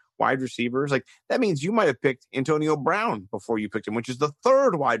 40 wide receivers, like that means you might have picked Antonio Brown before you picked him, which is the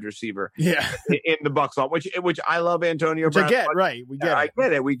third wide receiver in the Bucs, which I love Antonio Brown. I get, right. We get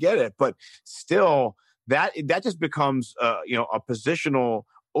it. We get it. But still, that just becomes, a positional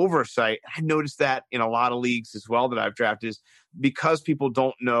oversight. I noticed that in a lot of leagues as well that I've drafted, is because people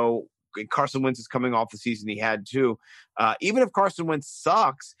don't know. Carson Wentz is coming off the season he had too. Even if Carson Wentz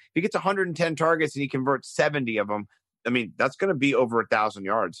sucks, if he gets 110 targets and he converts 70 of them, I mean, that's going to be over 1,000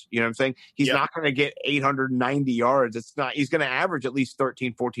 yards. You know what I'm saying? He's not going to get 890 yards. He's going to average at least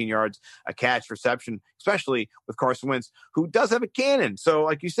 13, 14 yards a catch reception, especially with Carson Wentz, who does have a cannon. So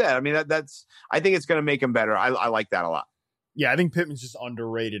like you said, I mean, I think it's going to make him better. I like that a lot. Yeah, I think Pittman's just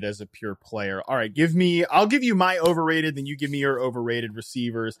underrated as a pure player. All right, I'll give you my overrated, then you give me your overrated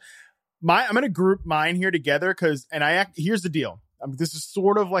receivers. I'm going to group mine here together here's the deal. This is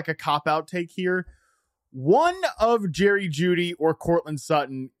sort of like a cop-out take here. One of Jerry Jeudy or Courtland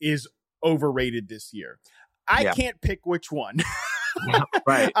Sutton is overrated this year. I can't pick which one.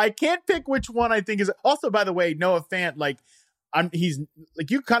 Right. I can't pick which one I think is. Also, by the way, Noah Fant, he's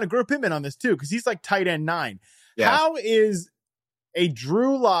like, you kind of group him in on this too, because he's like tight end 9. Yeah. How is a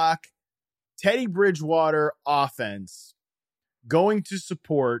Drew Lock, Teddy Bridgewater offense going to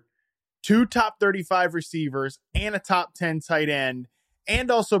support 2 top 35 receivers and a top 10 tight end? And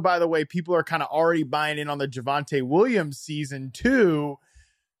also, by the way, people are kind of already buying in on the Javonte Williams season too.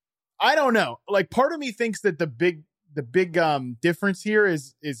 I don't know. Like, part of me thinks that the big difference here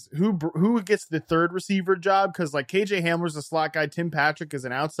is who gets the third receiver job, because like KJ Hamler's a slot guy, Tim Patrick is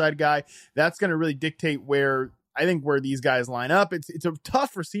an outside guy. That's going to really dictate where these guys line up. It's a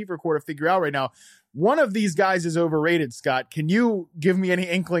tough receiver core to figure out right now. One of these guys is overrated. Scott, can you give me any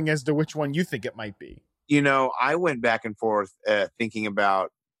inkling as to which one you think it might be? I went back and forth thinking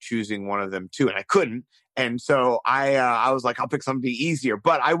about choosing one of them too, and I couldn't. And so I was like, I'll pick something easier,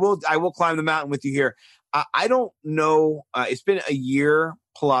 but I will climb the mountain with you here. I don't know. It's been a year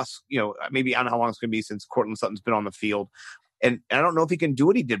plus, maybe I don't know how long it's going to be since Courtland Sutton's been on the field. And I don't know if he can do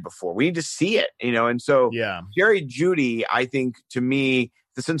what he did before. We need to see it, and so Jerry Jeudy, I think, to me,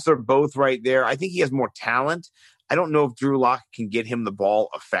 since they're both right there, I think he has more talent. I don't know if Drew Lock can get him the ball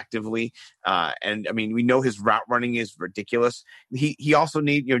effectively. And I mean, we know his route running is ridiculous. He also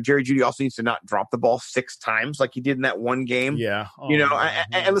Jerry Jeudy also needs to not drop the ball 6 times like he did in that one game. Yeah.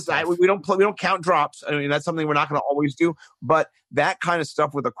 And listen, we don't count drops. I mean, that's something we're not going to always do, but that kind of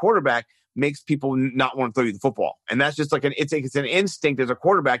stuff with a quarterback makes people not want to throw you the football. And that's just like it's an instinct as a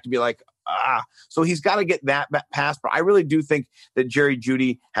quarterback to be like, so he's got to get that pass. But I really do think that Jerry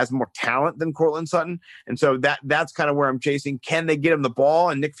Jeudy has more talent than Courtland Sutton. And so that's kind of where I'm chasing. Can they get him the ball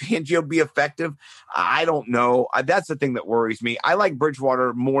and Nick Fangio be effective? I don't know. That's the thing that worries me. I like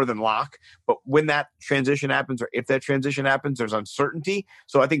Bridgewater more than Locke, but when that transition happens, or if that transition happens, there's uncertainty.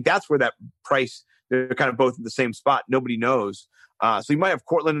 So I think that's where that price, they're kind of both in the same spot. Nobody knows. So you might have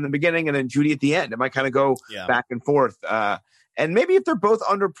Courtland in the beginning and then Jeudy at the end. It might kind of go back and forth. And maybe if they're both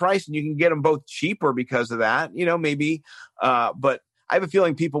underpriced and you can get them both cheaper because of that, maybe. But I have a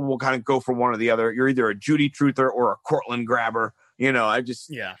feeling people will kind of go for one or the other. You're either a Jeudy truther or a Courtland grabber. I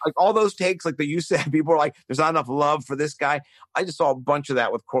just like all those takes like that you said, people are like, there's not enough love for this guy. I just saw a bunch of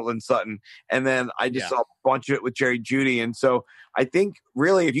that with Courtland Sutton. And then I just saw a bunch of it with Jerry Jeudy. And so I think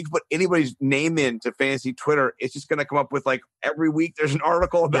really if you can put anybody's name into fantasy Twitter, it's just going to come up with like every week there's an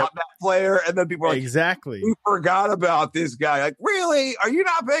article about that player. And then people are like, exactly, we forgot about this guy. Like, really? Are you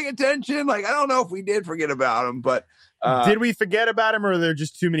not paying attention? Like, I don't know if we did forget about him, but did we forget about him, or are there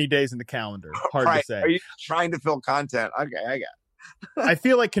just too many days in the calendar? Hard to say. Are you trying to fill content? Okay, I got it. I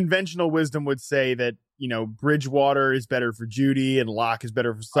feel like conventional wisdom would say that, Bridgewater is better for Jeudy and Locke is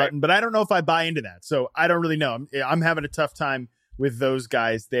better for Sutton, but I don't know if I buy into that. So I don't really know. I'm having a tough time with those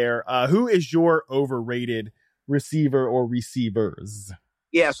guys there. Who is your overrated receiver or receivers?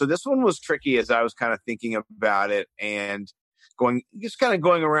 Yeah, so this one was tricky as I was kind of thinking about it and going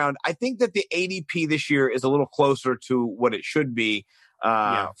around. I think that the ADP this year is a little closer to what it should be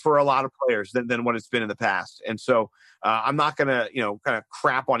for a lot of players than what it's been in the past. And so I'm not going to, kind of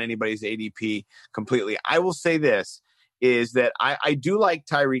crap on anybody's ADP completely. I will say this is that I do like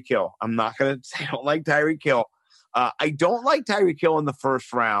Tyreek Hill. I'm not going to say I don't like Tyreek Hill. I don't like Tyreek Hill in the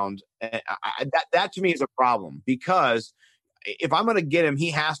first round. That to me is a problem, because if I'm going to get him,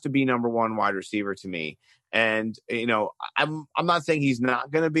 he has to be number 1 wide receiver to me. And, I'm not saying he's not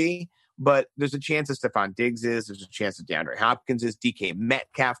going to be, but there's a chance that Stephon Diggs is. There's a chance that DeAndre Hopkins is. DK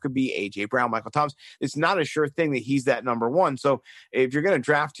Metcalf could be. A.J. Brown, Michael Thomas. It's not a sure thing that he's that number 1. So if you're going to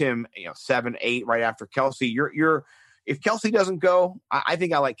draft him, 7, 8 right after Kelsey, if Kelsey doesn't go, I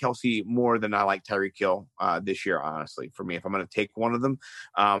think I like Kelsey more than I like Tyreek Hill this year, honestly, for me, if I'm going to take one of them.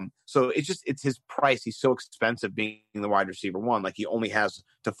 So it's his price. He's so expensive being the wide receiver one. Like he only has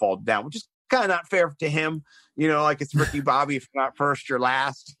to fall down, which is kind of not fair to him. Like it's Ricky Bobby. If you're not first, you're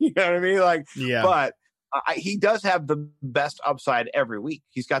last. You know what I mean? Like, yeah. But he does have the best upside every week.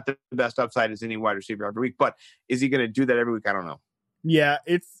 He's got the best upside as any wide receiver every week. But is he going to do that every week? I don't know. Yeah,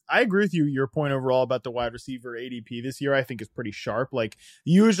 I agree with you. Your point overall about the wide receiver ADP this year, I think, is pretty sharp. Like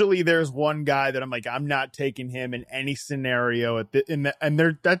usually there's one guy that I'm like, I'm not taking him in any scenario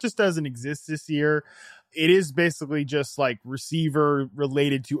that just doesn't exist this year. It is basically just like receiver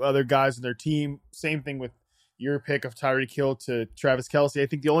related to other guys in their team. Same thing with your pick of Tyreek Hill to Travis Kelce. I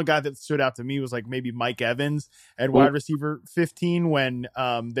think the only guy that stood out to me was like maybe Mike Evans at wide receiver 15 when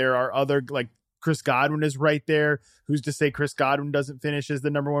there are other like Chris Godwin is right there. Who's to say Chris Godwin doesn't finish as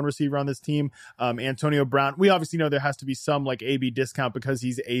the number one receiver on this team? Antonio Brown. We obviously know there has to be some like AB discount because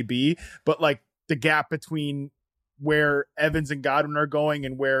he's AB, but like the gap between where Evans and Godwin are going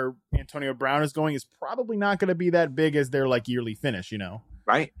and where Antonio Brown is going is probably not going to be that big as their like yearly finish,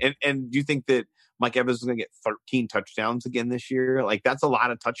 Right. And do you think that Mike Evans is going to get 13 touchdowns again this year? Like that's a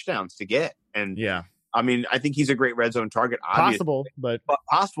lot of touchdowns to get. And yeah, I mean, I think he's a great red zone target. Possible,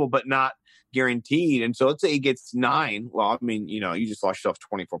 but not guaranteed. And so let's say he gets 9. Well, I mean, you just lost yourself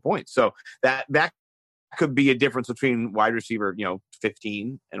 24 points. So that could be a difference between wide receiver,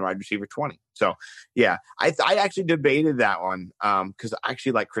 15 and wide receiver 20. So yeah, I actually debated that one because I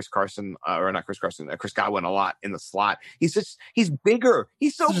actually like Chris Godwin a lot in the slot. He's bigger.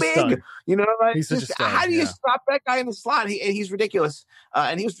 He's so big. How do you stop that guy in the slot? He's ridiculous.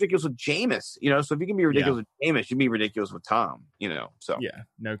 And he was ridiculous with Jameis, so if you can be ridiculous with Jameis, you can be ridiculous with Tom, so. Yeah,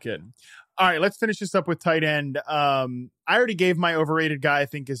 no kidding. All right, let's finish this up with tight end. I already gave my overrated guy, I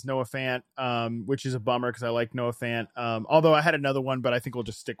think, is Noah Fant, which is a bummer because I like Noah Fant. Although I had another one, but I think we'll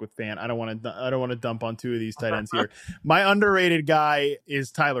just stick with Fant. I don't want to dump on two of these tight ends here. My underrated guy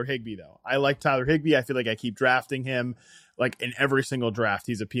is Tyler Higbee, though. I like Tyler Higbee. I feel like I keep drafting him. Like in every single draft,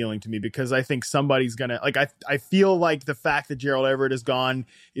 he's appealing to me because I think somebody's going to like, I feel like the fact that Gerald Everett is gone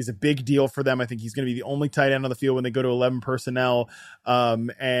is a big deal for them. I think he's going to be the only tight end on the field when they go to 11 personnel.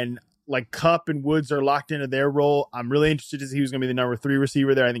 And like Kupp and Woods are locked into their role. I'm really interested to see who's going to be the number 3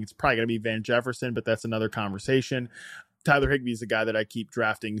 receiver there. I think it's probably going to be Van Jefferson, but that's another conversation. Tyler Higbee is the guy that I keep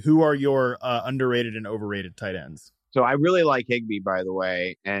drafting. Who are your underrated and overrated tight ends? So I really like Higbee, by the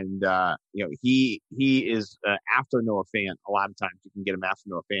way. And, he is after Noah Fant. A lot of times you can get him after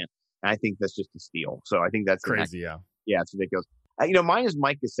Noah Fant. And I think that's just a steal. So I think that's crazy. Yeah. Yeah, it's ridiculous. Mine is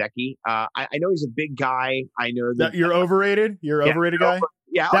Mike Gesicki. I know he's a big guy. I know that you're overrated. You're overrated guy.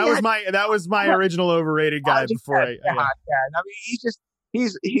 Yeah, that was my original overrated guy before. I mean,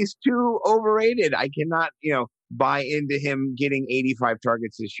 he's too overrated. I cannot buy into him getting 85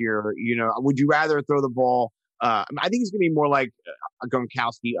 targets this year. Would you rather throw the ball? I think he's going to be more like a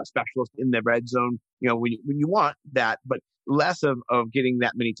Gronkowski, a specialist in the red zone. When you want that, but less of getting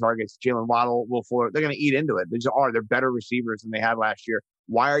that many targets. Jalen Waddle, Will Fuller, they're going to eat into it. They're better receivers than they had last year.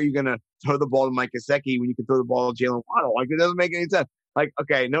 Why are you going to throw the ball to Mike Gesicki when you can throw the ball to Jalen Waddle? Like, it doesn't make any sense. Like,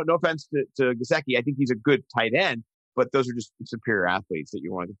 okay, no offense to Gesicki. I think he's a good tight end, but those are just superior athletes that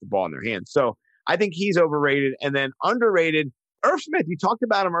you want to get the ball in their hands. So I think he's overrated. And then underrated, Irv Smith, you talked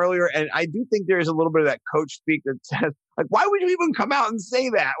about him earlier, and I do think there's a little bit of that coach speak that says, like, why would you even come out and say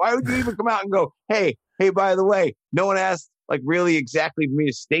that? Why would you even come out and go, hey, by the way, no one asked, like, really exactly for me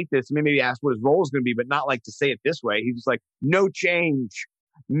to state this. Maybe ask what his role is going to be, but not like to say it this way. He's just like, no change,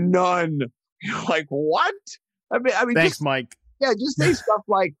 none. Like, what? I mean, thanks, Mike. Yeah, just say stuff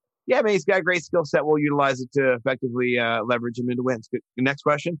like, yeah, man, he's got a great skill set. We'll utilize it to effectively leverage him into wins. Good. Next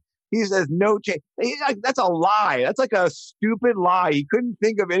question. He says no change. That's a lie. That's like a stupid lie. He couldn't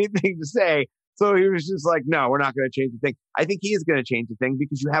think of anything to say. So he was just like, no, we're not going to change the thing. I think he is going to change the thing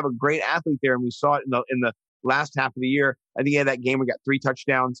because you have a great athlete there. And we saw it in the last half of the year. I think he had that game where he got 3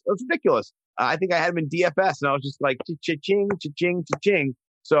 touchdowns. It was ridiculous. I think I had him in DFS and I was just like, cha-ching, cha-ching, cha-ching.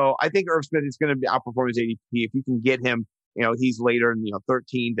 So I think Irv Smith is going to outperform his ADP. If you can get him, he's later in,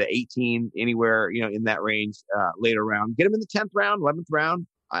 13 to 18, anywhere, in that range, later round. Get him in the 10th round, 11th round.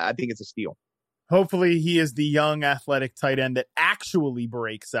 I think it's a steal. Hopefully he is the young athletic tight end that actually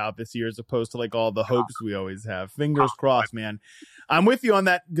breaks out this year as opposed to like all the hopes we always have. Fingers crossed, man. I'm with you on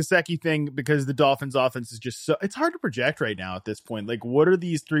that Gesicki thing because the Dolphins offense is just it's hard to project right now at this point. Like, what are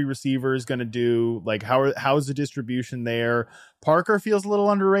these 3 receivers going to do? Like, how's the distribution there? Parker feels a little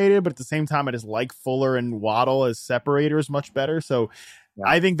underrated, but at the same time, I just like Fuller and Waddle as separators much better. So yeah.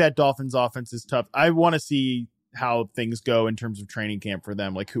 I think that Dolphins offense is tough. I want to see how things go in terms of training camp for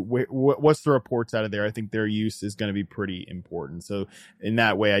them. Like what's the reports out of there? I think their use is going to be pretty important. So in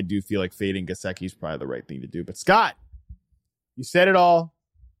that way, I do feel like fading Gesicki is probably the right thing to do. But Scott, you said it all.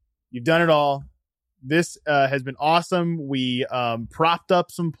 You've done it all. This has been awesome. We propped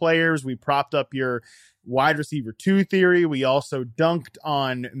up some players. We propped up your wide receiver 2 theory. We also dunked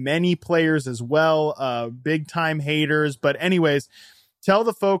on many players as well. Big time haters. But anyways, tell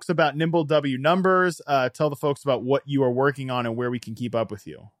the folks about Nimble W Numbers. Tell the folks about what you are working on and where we can keep up with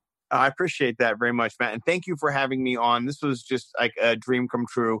you. I appreciate that very much, Matt. And thank you for having me on. This was just like a dream come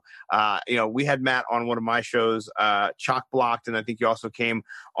true. We had Matt on one of my shows, Chalk Blocked, and I think you also came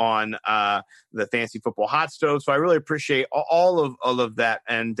on the Fantasy Football Hot Stove. So I really appreciate all of that.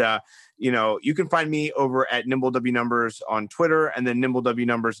 And, you can find me over at Nimble W Numbers on Twitter and then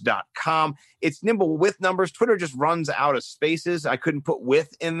nimblewnumbers.com. It's Nimble with numbers. Twitter just runs out of spaces. I couldn't put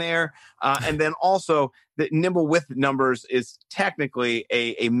with in there. And then also the Nimble with Numbers is technically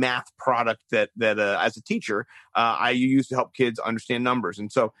a math product that as a teacher, I use to help kids understand numbers.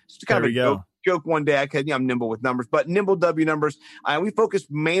 And so it's kind of a joke one day. I'm Nimble with Numbers, but Nimble W Numbers, we focus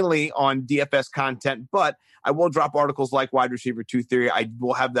mainly on DFS content, but I will drop articles like Wide Receiver 2 Theory. I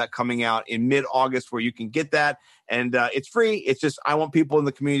will have that coming out in mid-August where you can get that. And it's free. It's just I want people in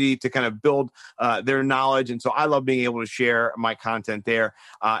the community to kind of build their knowledge. And so I love being able to share my content there.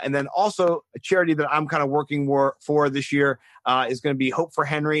 And then also a charity that I'm kind of working for this year is going to be Hope for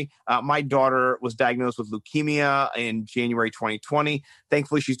Henry. My daughter was diagnosed with leukemia in January 2020.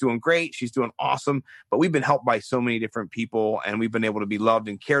 Thankfully, she's doing great. She's doing awesome. But we've been helped by so many different people, and we've been able to be loved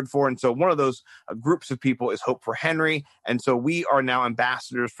and cared for. And so one of those groups of people is Hope for Henry. And so we are now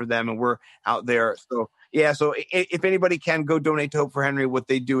ambassadors for them, and we're out there. So if anybody can go donate to Hope for Henry, what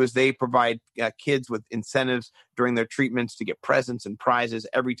they do is they provide kids with incentives during their treatments to get presents and prizes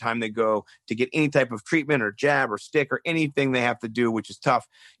every time they go to get any type of treatment or jab or stick or anything they have to do, which is tough.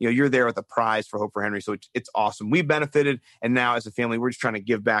 You're there with a prize for Hope for Henry. So it's awesome. We benefited. And now as a family, we're just trying to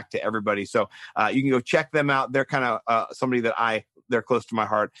give back to everybody. So you can go check them out. They're kind of somebody that they're close to my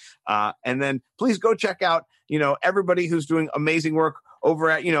heart. And then please go check out, everybody who's doing amazing work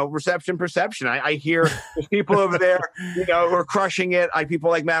over at, Reception Perception. I hear there's people over there, who are crushing it. People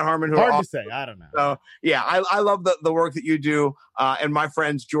like Matt Harmon who hard are to say. I don't know. So yeah, I love the work that you do. And my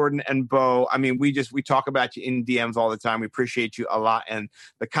friends, Jordan and Bo, we talk about you in DMs all the time. We appreciate you a lot and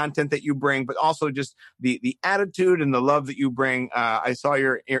the content that you bring, but also just the attitude and the love that you bring. I saw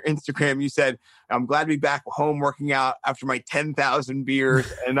your Instagram. You said, I'm glad to be back home working out after my 10,000 beers.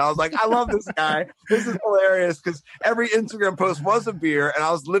 And I was like, I love this guy. This is hilarious because every Instagram post was a beer and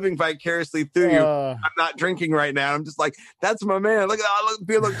I was living vicariously through you. I'm not drinking right now. I'm just like, that's my man. Look at that.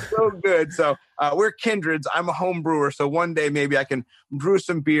 Beer looks so good. So we're kindreds. I'm a home brewer. So one day maybe I can brew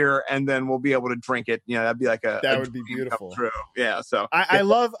some beer and then we'll be able to drink it. That'd be like that would be beautiful. Yeah. So I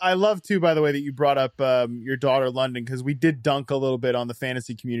love too, by the way, that you brought up your daughter London, because we did dunk a little bit on the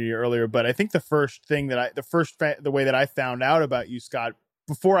fantasy community earlier. But I think the way that I found out about you, Scott,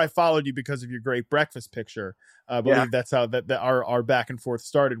 before I followed you because of your great breakfast picture, I believe that's how our back and forth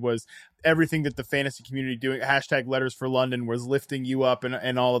started, was everything that the fantasy community doing, #Letters for London, was lifting you up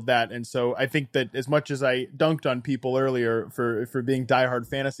and all of that. And so I think that as much as I dunked on people earlier for being diehard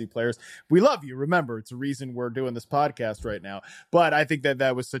fantasy players, we love you. Remember, it's a reason we're doing this podcast right now. But I think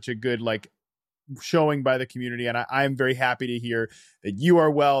that was such a good, showing by the community, and I'm very happy to hear that you are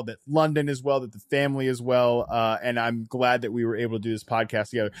well, that London is well, that the family is well, and I'm glad that we were able to do this podcast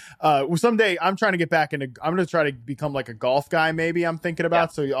together. Someday I'm trying to get back into, I'm going to try to become like a golf guy, maybe I'm thinking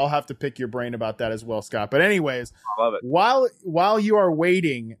about, so I'll have to pick your brain about that as well, Scott. But anyways, I love it. While you are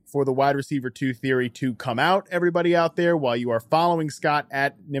waiting for the Wide Receiver 2 Theory to come out, everybody out there, while you are following Scott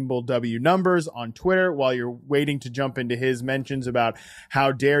at Nimble W Numbers on Twitter, while you're waiting to jump into his mentions about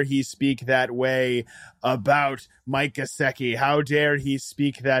how dare he speak that way about Mike Gesicki, how dare he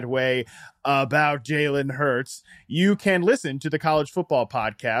speak that way about Jalen Hurts, you can listen to the College Football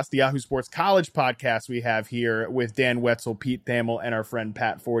Podcast, the Yahoo Sports College Podcast we have here with Dan Wetzel, Pete Thamel, and our friend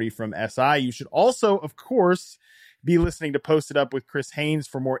Pat Forty from SI. You should also, of course, be listening to Posted Up with Chris Haynes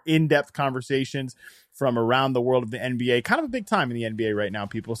for more in-depth conversations from around the world of the NBA. Kind of a big time in the NBA right now,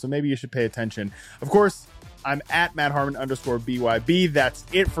 people, so maybe you should pay attention. Of course, I'm at MattHarmon_BYB. That's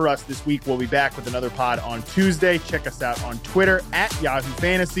it for us this week. We'll be back with another pod on Tuesday. Check us out on Twitter at Yahoo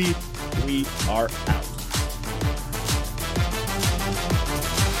Fantasy. We are out.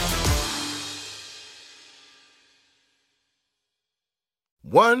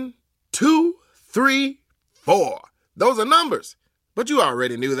 One, two, 3, 4. Those are numbers, but you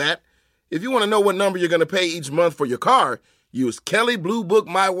already knew that. If you want to know what number you're going to pay each month for your car, use Kelley Blue Book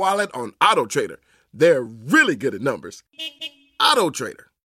My Wallet on AutoTrader. They're really good at numbers. AutoTrader.